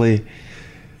parcel of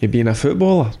being a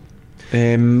footballer.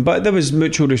 But there was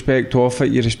mutual respect off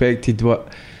it. You respected what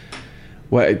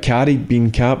it carried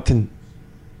being captain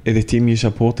of the team you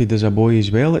supported as a boy as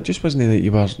well. It just wasn't that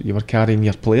you were carrying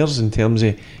your players in terms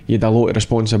of you had a lot of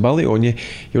responsibility on you.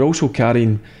 You were also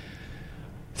carrying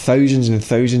thousands and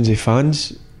thousands of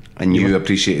fans. And you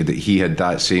appreciated that he had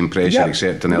that same pressure,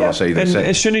 except on the other side of the city.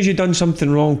 As soon as you'd done something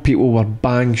wrong, people were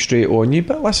bang straight on you.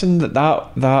 But listen,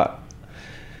 that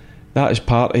is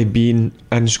part of being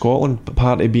in Scotland,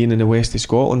 part of being in the west of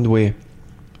Scotland with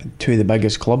two of the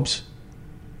biggest clubs.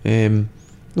 Not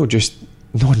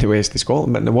in the west of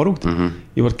Scotland, but in the world. Mm-hmm.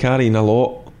 You were carrying a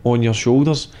lot on your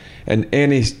shoulders, and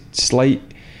any slight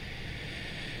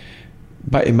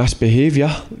bit of misbehaviour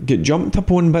get jumped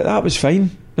upon, but that was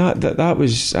fine. That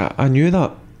was, I knew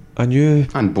that.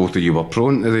 And both of you were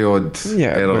prone to the odd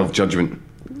error of judgment.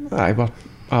 I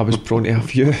was prone to a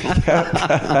few,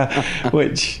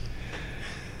 which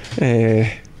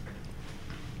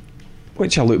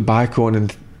I look back on,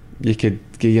 and you could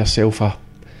give yourself a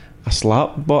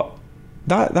slap, but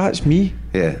that's me.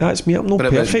 Yeah, that's me. I'm not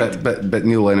perfect. But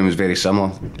Neil Lennon was very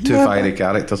similar. Two fiery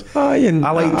characters. I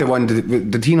liked the one.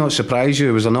 Did he not surprise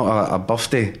you? Was there not a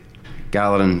birthday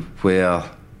gathering where?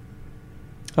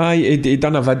 He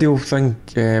done a video thing.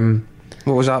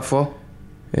 What was that for?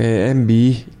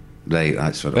 MB. Right,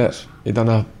 that's what it was. He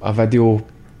done a video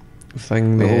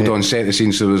thing. Hold on, set the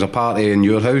scene. So there was a party in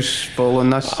your house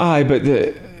following this? Aye, but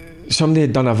somebody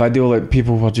had done a video, like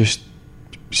people were just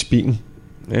speaking,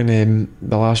 and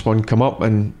the last one come up,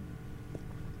 and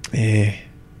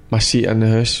my seat in the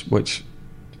house, which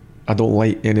I don't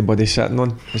like anybody sitting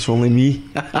on, it's only me.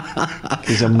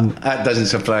 That doesn't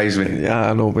surprise me.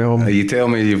 Yeah, I know. Well, you tell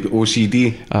me you've got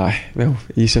OCD. Aye, well,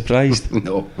 are you surprised?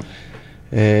 No.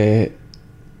 And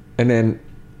then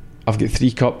I've got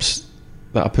 3 cups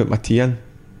that I put my tea in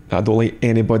that I don't like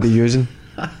anybody using.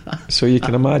 So you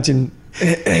can imagine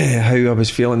how I was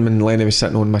feeling when Lenny was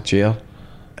sitting on my chair.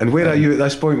 And where are you at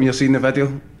this point when you're seeing the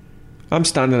video? I'm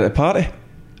standing at the party.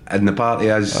 And the party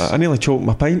is? I nearly choked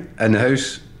my pint. In the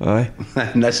house? Aye.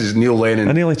 And this is Neil Lennon.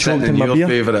 I nearly choked in my beer. Your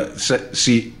favourite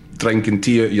seat, drinking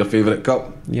tea out of your favourite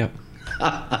cup. Yep.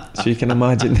 So you can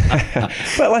imagine.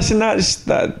 But listen, that's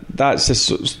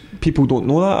the people don't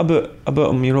know that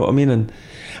about him. You know what I mean? And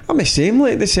I'm the same,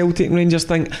 like the Celtic and Rangers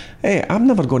thing. Hey, I'm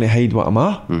never going to hide what I'm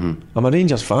at. Mm-hmm. I'm a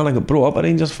Rangers fan. I got brought up a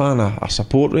Rangers fan. I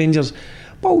support Rangers.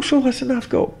 But also, listen, I've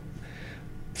got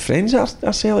friends that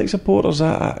are Celtic supporters.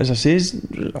 As I says,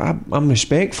 I'm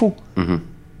respectful. Mm-hmm.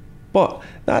 But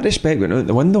that respect went out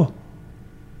the window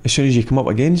as soon as you come up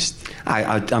against.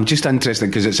 I'm just interested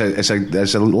because it's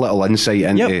a little insight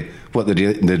into what the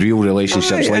real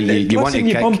relationship's like. You want to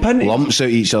kick lumps out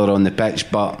each other on the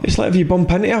pitch, but it's like if you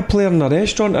bump into a player in a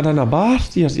restaurant or in a bar,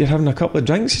 you're having a couple of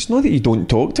drinks. It's not that you don't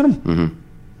talk to them. Mm-hmm.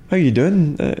 How you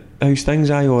doing? How's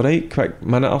things? Aye, all right. Quick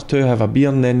minute or two, have a beer,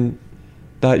 and then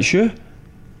that's you.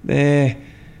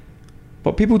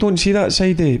 But people don't see that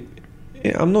side of.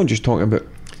 I'm not just talking about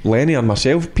Lenny or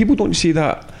myself. People don't see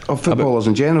that of footballers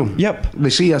in general. Yep. They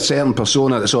see a certain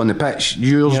persona that's on the pitch.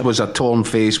 Yours was a torn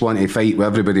face, wanting to fight with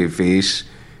everybody face,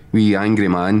 wee angry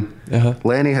man.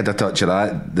 Lenny had a touch of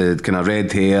that, the kind of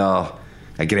red hair,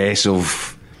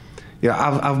 aggressive.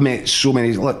 Yeah, I've met so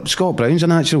many. Look, Scott Brown's a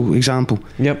natural example.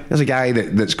 Yep. There's a guy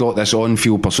that's got this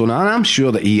on-field persona, and I'm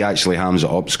sure that he actually hams it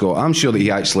up, Scott. I'm sure that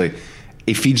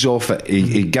he feeds off it.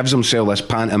 He gives himself this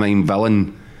pantomime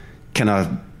villain kind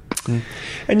of.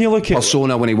 And you look at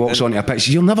persona when he walks onto a pitch.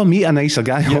 You'll never meet a nicer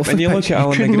guy off the pitch. And you look at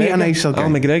Alan McGregor.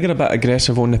 Alan McGregor a bit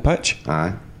aggressive on the pitch.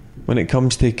 Aye. When it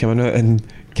comes to coming out and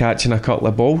catching a couple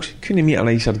of balls, couldn't meet a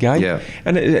nicer guy. Yeah.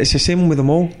 And it's the same with them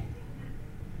all.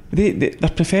 They're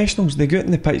professionals. They go out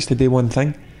on the pitch to do one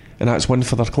thing, and that's win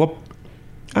for their club.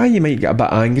 You might get a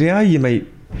bit angry.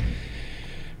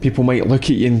 People might look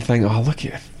at you and think, oh, look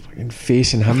at the fucking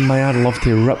face in him, I'd love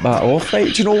to rip that off.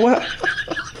 Right, do you know what?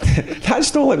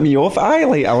 That's not let me off. I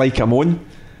like a moan.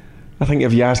 I think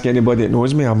if you ask anybody that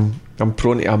knows me, I'm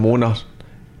prone to a moaner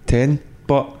 10,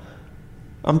 but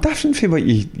I'm different from what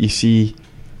you see.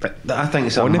 But I think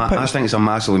it's a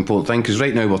massively important thing, because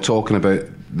right now we're talking about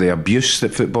the abuse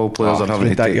that football players are having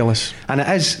ridiculous. to take. And it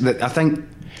is that I think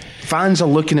fans are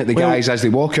looking at the guys as they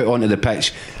walk out onto the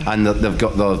pitch, and they've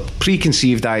got their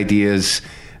preconceived ideas.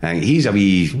 And he's a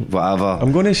wee whatever.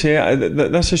 I'm going to say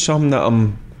this is something that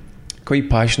I'm quite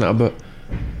passionate about.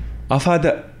 I've had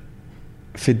it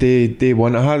for day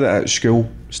one. I had it at school,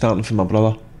 starting from my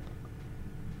brother.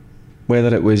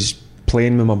 Whether it was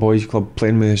playing with my boys' club,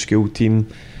 playing with the school team,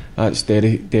 that's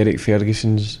Derek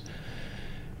Ferguson's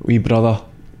wee brother.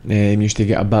 Used to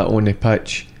get a bit on the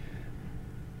pitch,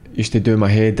 used to do my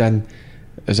head in.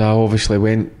 as I obviously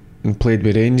went and played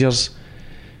with Rangers.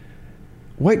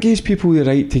 What gives people the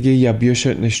right to give you abuse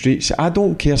out in the streets? I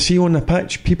don't care. See, on the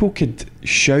pitch, people could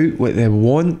shout what they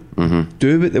want,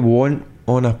 do what they want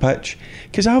on a pitch.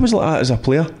 Because I was like that as a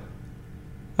player.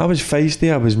 I was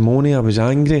feisty, I was moany, I was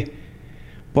angry.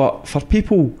 But for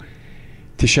people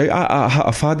to shout,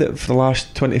 I've had it for the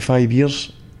last 25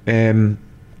 years. I've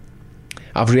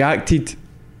reacted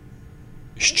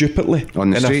stupidly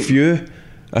on the street. A few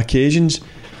occasions.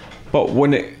 But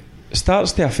when it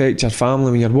starts to affect your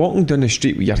family, when you're walking down the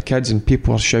street with your kids and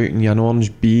people are shouting you're an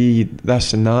orange bee,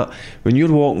 this and that, when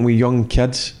you're walking with young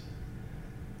kids,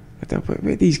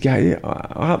 these guys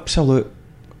are absolute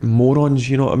morons,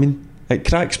 you know what I mean? It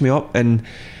cracks me up, and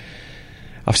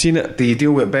I've seen it. Do you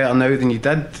deal with it better now than you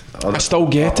did? I still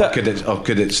get it.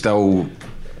 Could it still?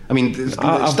 I mean,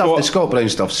 the Scott Brown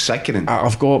stuff's sickening.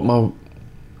 I've got a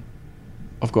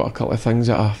couple of things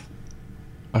that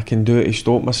I can do to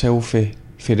stop myself for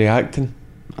reacting.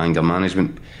 Anger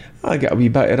management. I get a wee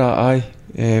bit of that, aye.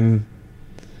 And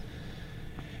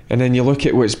then you look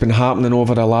at what's been happening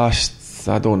over the last,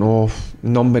 I don't know,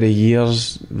 number of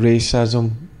years,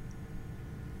 racism,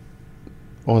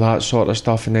 all that sort of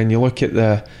stuff, and then you look at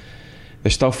the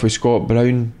stuff with Scott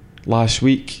Brown last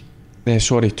week,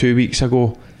 2 weeks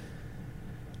ago.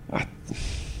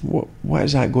 What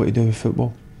has that got to do with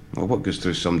football? Well, what goes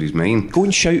through somebody's mind? Go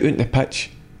and shout out the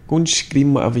pitch. Go and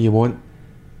scream whatever you want.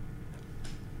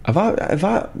 If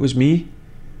that was me,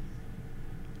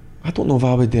 I don't know if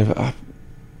I would do it.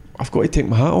 I've got to take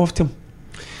my hat off to him.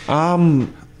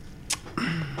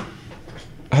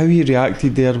 How he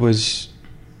reacted there was,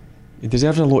 he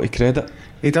deserves a lot of credit.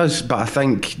 He does, but I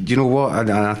think, do you know what?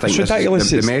 And I think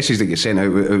the message that you sent out,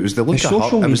 it was the look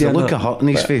of hurt. It was the look of hurt in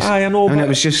his face. I know, and it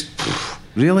was just,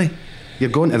 really, you're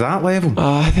going to that level.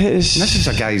 This is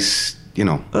a guy's, you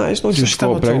know. It's not just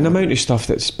Scott Brown. The amount of stuff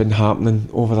that's been happening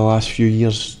over the last few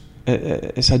years,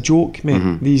 it's a joke,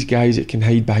 mate. These guys that can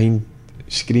hide behind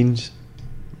screens.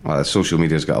 Well, social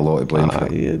media's got a lot to blame for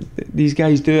it. These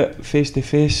guys do it face to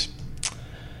face.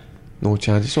 No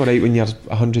chance. It's alright when you're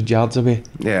 100 yards away.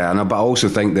 Yeah, but I also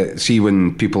think that, see,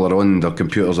 when people are on their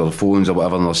computers or their phones or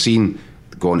whatever, and they're seen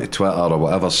going to Twitter or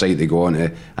whatever site they go onto,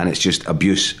 and it's just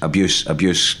abuse.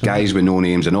 Guys with no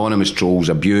names, anonymous trolls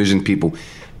abusing people.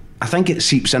 I think it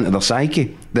seeps into their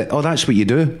psyche that, that's what you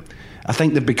do. I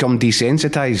think they've become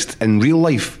desensitised in real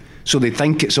life, so they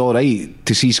think it's alright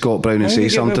to see Scott Brown and say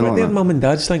something like that. What their mum and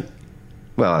dads think?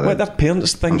 Well, what their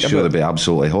parents think? I'm sure they'd be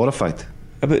absolutely horrified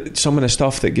about some of the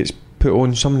stuff that gets put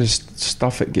on, some of the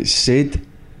stuff that gets said.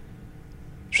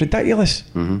 It's ridiculous.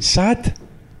 Sad.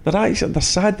 They're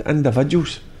sad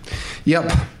individuals.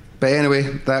 Yep. But anyway,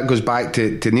 that goes back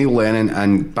to Neil Lennon.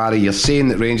 And Barry, you're saying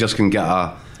that Rangers can get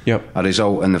a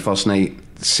result in the first night.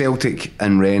 Celtic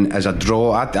and Rennes is a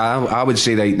draw. I would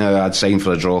say right now I'd sign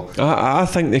for a draw. I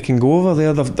think they can go over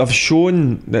there. They've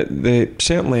shown that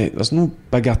certainly there's no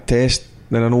bigger test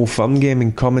than an Old Firm game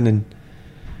and coming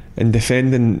and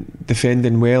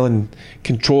defending well and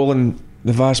controlling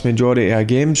the vast majority of a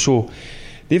game. So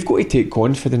they've got to take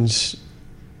confidence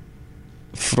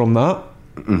from that.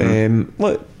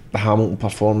 Look, the Hamilton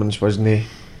performance wasn't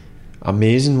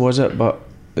amazing, was it? But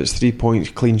it's 3 points,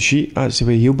 clean sheet. That's the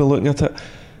way he'll be looking at it,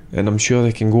 and I'm sure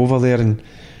they can go over there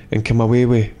and come away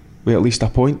with at least a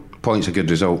point. Point's a good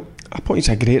result. A point's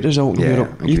a great result in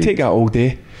Europe. Agreed. You take that all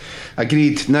day.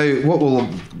 Agreed. Now, what we'll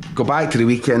go back to the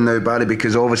weekend now, Barry,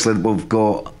 because obviously we've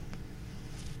got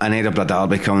an Edinburgh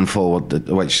derby coming forward,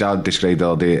 which I described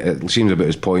the other day. It seems about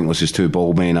as pointless as two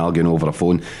bald men arguing over a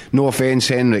phone. No offence,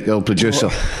 Henrik, our producer.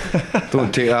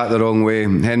 Don't take that the wrong way.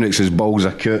 Henrik's as balls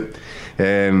a coot.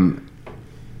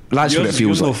 That's what it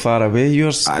feels like. You're so far away.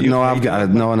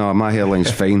 No, my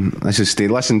hairline's fine. This is stay.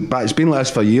 Listen, but it's been like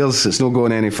this for years. It's not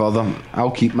going any further.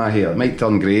 I'll keep my hair. It might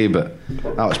turn grey, but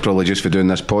that was probably just for doing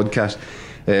this podcast.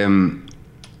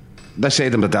 This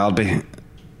Edinburgh derby,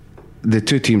 the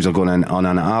two teams are going in on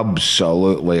an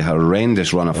absolutely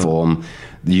horrendous run of form.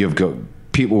 You've got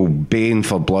people baying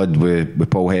for blood with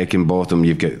Paul Heckingbottom.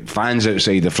 You've got fans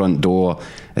outside the front door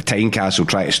at Tynecastle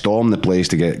trying to storm the place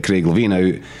to get Craig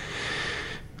Levein out.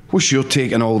 What's your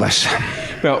take on all this?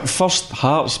 Well, first,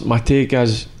 Hearts, my take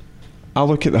is, I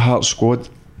look at the Hearts squad.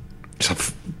 It's a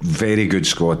very good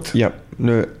squad. Yep.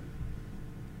 Now,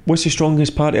 what's the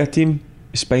strongest part of a team?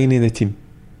 The spine of the team.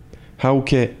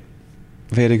 Halkett,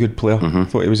 very good player.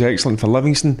 Thought he was excellent for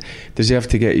Livingston. Deserved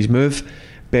to get his move.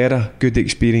 Berra, good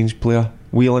experienced player.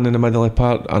 Whelan in the middle of the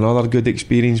park, another good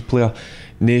experienced player.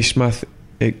 Naismith,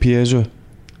 Ekpiezo.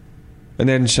 And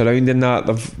then surrounding that,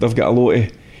 they've got a lot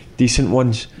of decent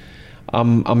ones.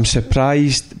 I'm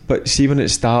surprised, but see when it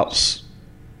starts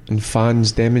and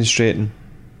fans demonstrating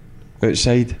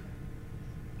outside,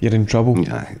 you're in trouble.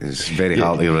 Yeah, it's very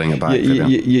hard to ring it back.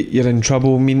 You're in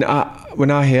trouble. I mean, when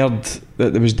I heard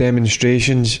that there was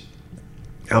demonstrations,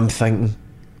 I'm thinking,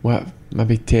 what,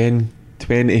 maybe 10,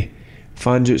 20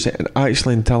 fans outside, and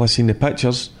actually until I seen the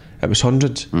pictures, it was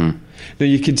hundreds. Now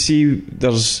you could see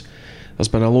there's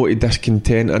been a lot of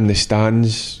discontent in the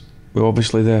stands with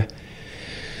obviously the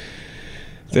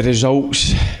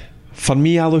results. For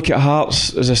me, I look at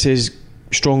Hearts, as I says,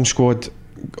 strong squad,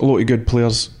 a lot of good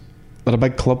players. They're a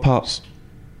big club, Hearts.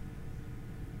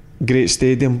 Great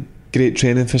stadium, great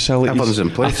training facilities. Everyone's in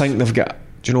place. I think they've got,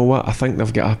 do you know what? I think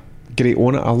they've got a great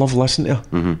owner. I love listening to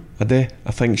her. I do.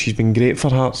 I think she's been great for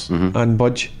Hearts and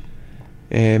Budge.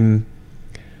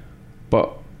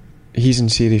 But he's in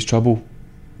serious trouble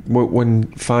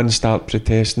when fans start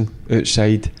protesting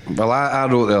outside. Well, I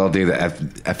wrote the other day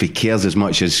that if he cares as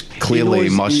much as clearly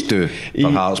he must do for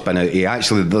Hearts, but he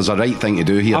actually, there's a right thing to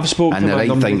do here, I've spoken and to the him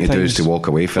right thing to times. do is to walk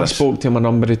away from I this. spoke to him a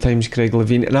number of times, Craig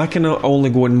Levine, and I can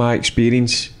only go on my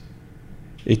experience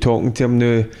of talking to him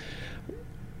now.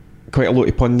 Quite a lot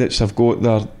of pundits have got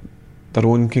their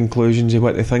own conclusions of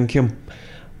what they think of him.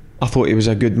 I thought he was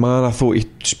a good man. I thought he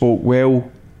spoke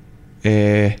well.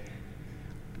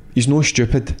 He's no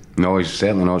stupid. No, he's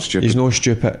certainly not stupid. He's no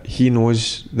stupid. He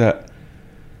knows that.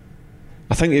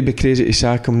 I think it'd be crazy to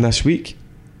sack him this week,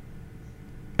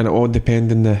 and it all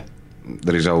depends on the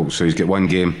result. So he's got one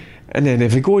game, and then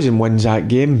if he goes and wins that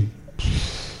game,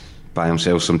 buy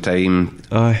himself some time,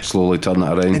 slowly turn it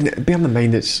around. And bear in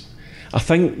mind, I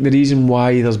think the reason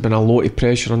why there's been a lot of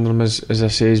pressure on them is, as I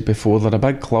says before, they're a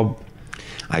big club.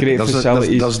 Great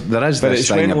facilities. There is this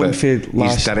thing about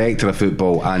he's director of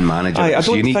football and manager. It's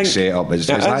a unique setup.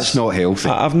 That's not healthy.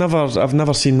 I've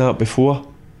never seen that before.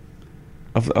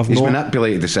 He's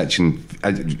manipulated the situation.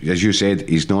 As you said,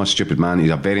 he's not a stupid man. He's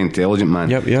a very intelligent man.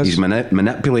 Yep, he is. He's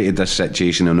manipulated this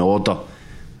situation in order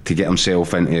to get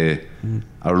himself into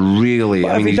a really.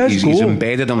 But he's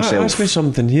embedded himself. Ask me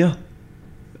something here.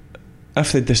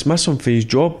 If they dismiss him for his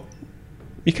job,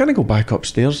 you can't go back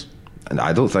upstairs.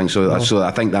 I don't think so. So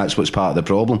I think that's what's part of the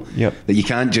problem. Yep. That you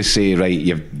can't just say, right,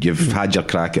 you've had your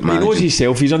crack at managing. He knows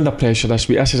himself. He's under pressure this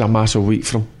week. This is a massive week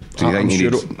for him. So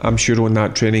I'm sure on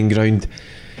that training ground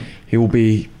he'll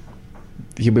be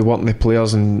working the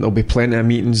players, and there'll be plenty of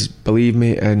meetings, believe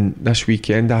me. And this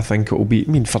weekend, I think it'll be.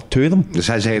 I mean, for two of them, is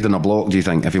his head in a block? Do you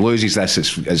think if he loses this,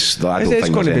 it's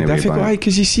going to be difficult?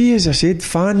 Because you see, as I said,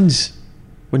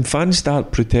 when fans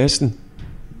start protesting,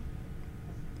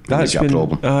 that's a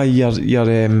problem. You're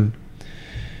in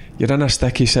a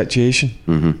sticky situation.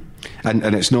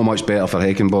 And it's not much better for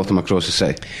Heckingbottom across the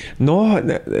city. No,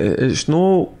 it's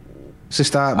no. It's a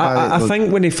start. I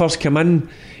think when he first came in,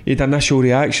 he had initial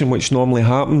reaction, which normally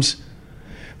happens.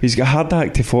 He's got a hard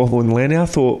act to follow in Lenny. I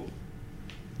thought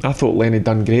Lenny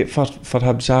done great for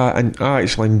Hibs, and I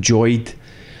actually enjoyed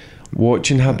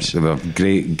watching Hibs. They were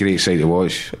great sight to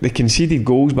watch. They conceded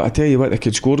goals, but I tell you what, they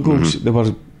could score goals. They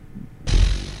were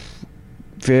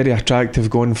very attractive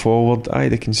going forward.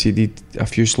 They conceded a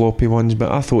few sloppy ones, but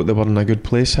I thought they were in a good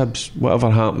place, Hibs.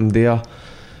 Whatever happened there,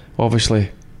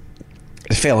 obviously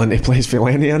it fell into place for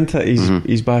Lenny, isn't it?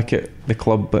 He's back at the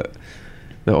club, but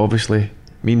that obviously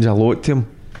means a lot to him.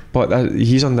 But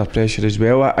he's under pressure as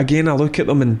well. Again, I look at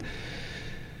them and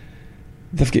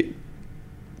they've got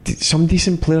some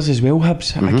decent players as well,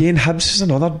 Hibs. Again, Hibs is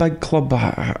another big club,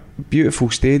 a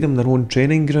beautiful stadium, their own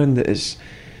training ground.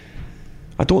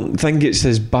 I don't think it's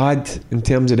as bad in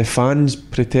terms of the fans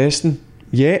protesting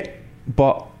yet,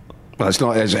 but it's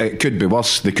not. It could be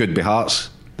worse. They could be Hearts.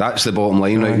 That's the bottom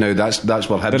line right now. That's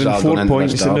where Hibs are going into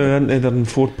this derby. They're in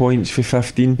 4 points for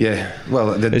 15. Yeah,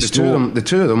 well, the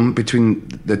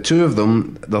two of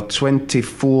them, their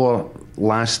 24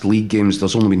 last league games,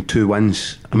 there's only been 2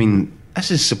 wins. I mean, this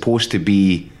is supposed to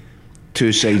be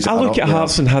two sides. I look at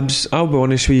Hearts and Hibs. I'll be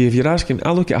honest with you. If you're asking,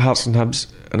 I look at Hearts and Hibs,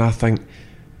 and I think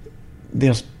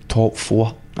they're top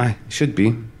 4. Aye, should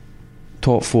be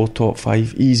top 4, top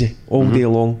 5, easy all day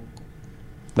long.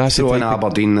 That's so in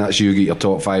Aberdeen, that's you get your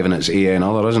top 5, and it's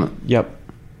another, isn't it? Yep.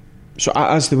 So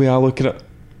that's the way I look at it.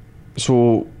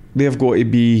 So they've got to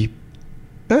be.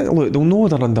 Look, they'll know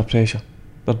they're under pressure.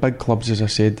 They're big clubs, as I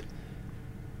said.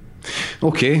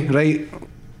 Okay, right.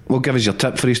 Well, give us your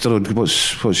tip for Easter.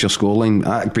 What's your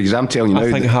scoreline? Because I'm telling you now,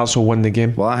 I think Hearts will win the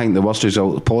game. Well, I think the worst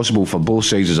result possible for both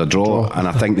sides is a draw. And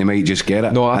I think they might just get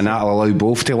it. And that'll allow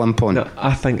both to limp on. No,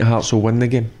 I think Hearts will win the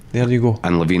game. There you go.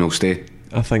 And Levine will stay.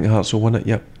 I think Hearts will win it.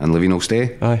 Yep. And Levine will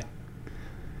stay. Aye.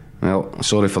 Well,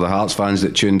 sorry for the Hearts fans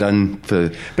that tuned in.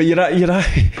 But you're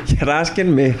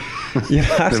asking me. You're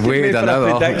asking me for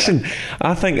a prediction.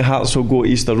 I think Hearts will go to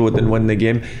Easter Road and win the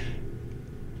game.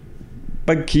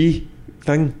 Big key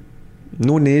thing.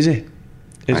 No Nazy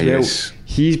as well. Yes.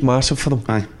 He's massive for them.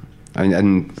 Aye.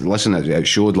 And listen, it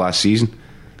showed last season.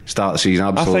 Start the season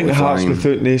absolutely I think Hearts flying.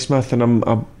 without Naismith, and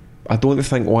I don't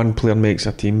think one player makes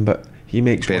a team, but he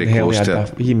makes one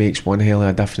hell of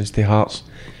a difference to Hearts,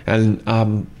 and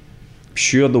I'm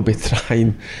sure they'll be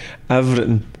trying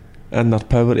everything in their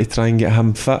power to try and get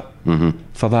him fit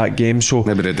for that game. So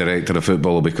maybe the director of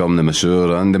football will become the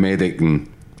masseur and the medic.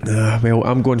 And well,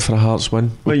 I'm going for a Hearts win.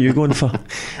 What are you going for?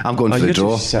 I'm going for the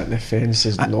draw. Just sitting the fence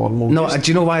is normal. No,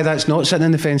 do you know why that's not sitting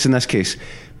in the fence in this case?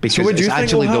 Because it's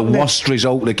actually the worst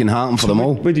result that can happen for them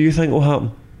all. What do you think will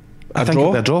happen? I think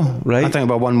it'll be a draw. Right. I think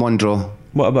it'll be a 1-1 draw.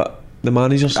 What about the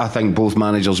managers? I think both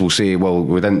managers will say, well,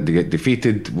 we didn't get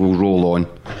defeated, we'll roll on,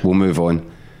 we'll move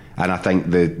on. And I think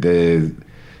the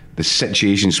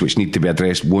situations which need to be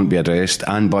addressed won't be addressed.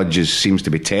 Anne Budge seems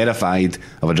to be terrified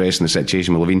of addressing the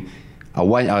situation with Levine.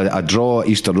 A draw at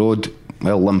Easter Road,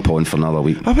 well, limp on for another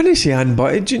week. I wouldn't say Anne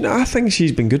Budge. I think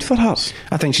she's been good for Hearts.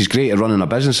 I think she's great at running a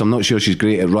business. I'm not sure she's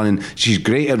great at running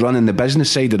the business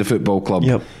side of the football club.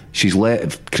 Yep. She's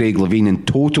let Craig Levine in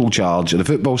total charge of the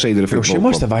football side of the football club. She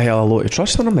must have a hell of a lot of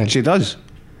trust in him then. She does.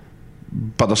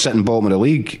 But they're sitting bottom of the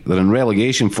league. They're in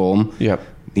relegation form. Yep.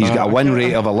 He's got a win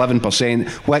rate of 11%,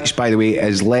 which, by the way,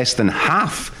 is less than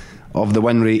half of the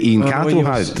win rate Ian Cato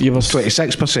had.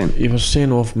 26%. You were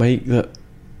saying off mic that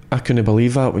I couldn't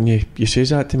believe that when you says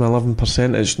that to me.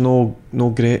 11%. It's no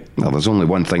great. Well, there's only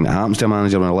one thing that happens to a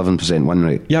manager with an 11% win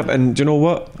rate. Yep, and do you know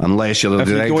what? Unless you're the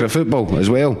director of football as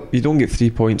well. You don't get 3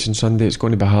 points on Sunday, it's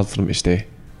going to be hard for him to stay.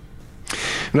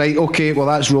 Right, okay, well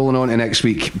that's rolling on to next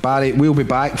week. Barry, we'll be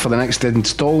back for the next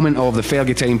instalment of the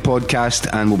Fergie Time podcast,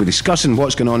 and we'll be discussing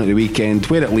what's going on at the weekend,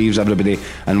 where it leaves everybody,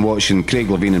 and watching Craig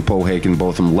Levine and Paul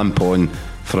Heckinbotham limp on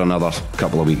for another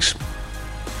couple of weeks.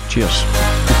 Cheers.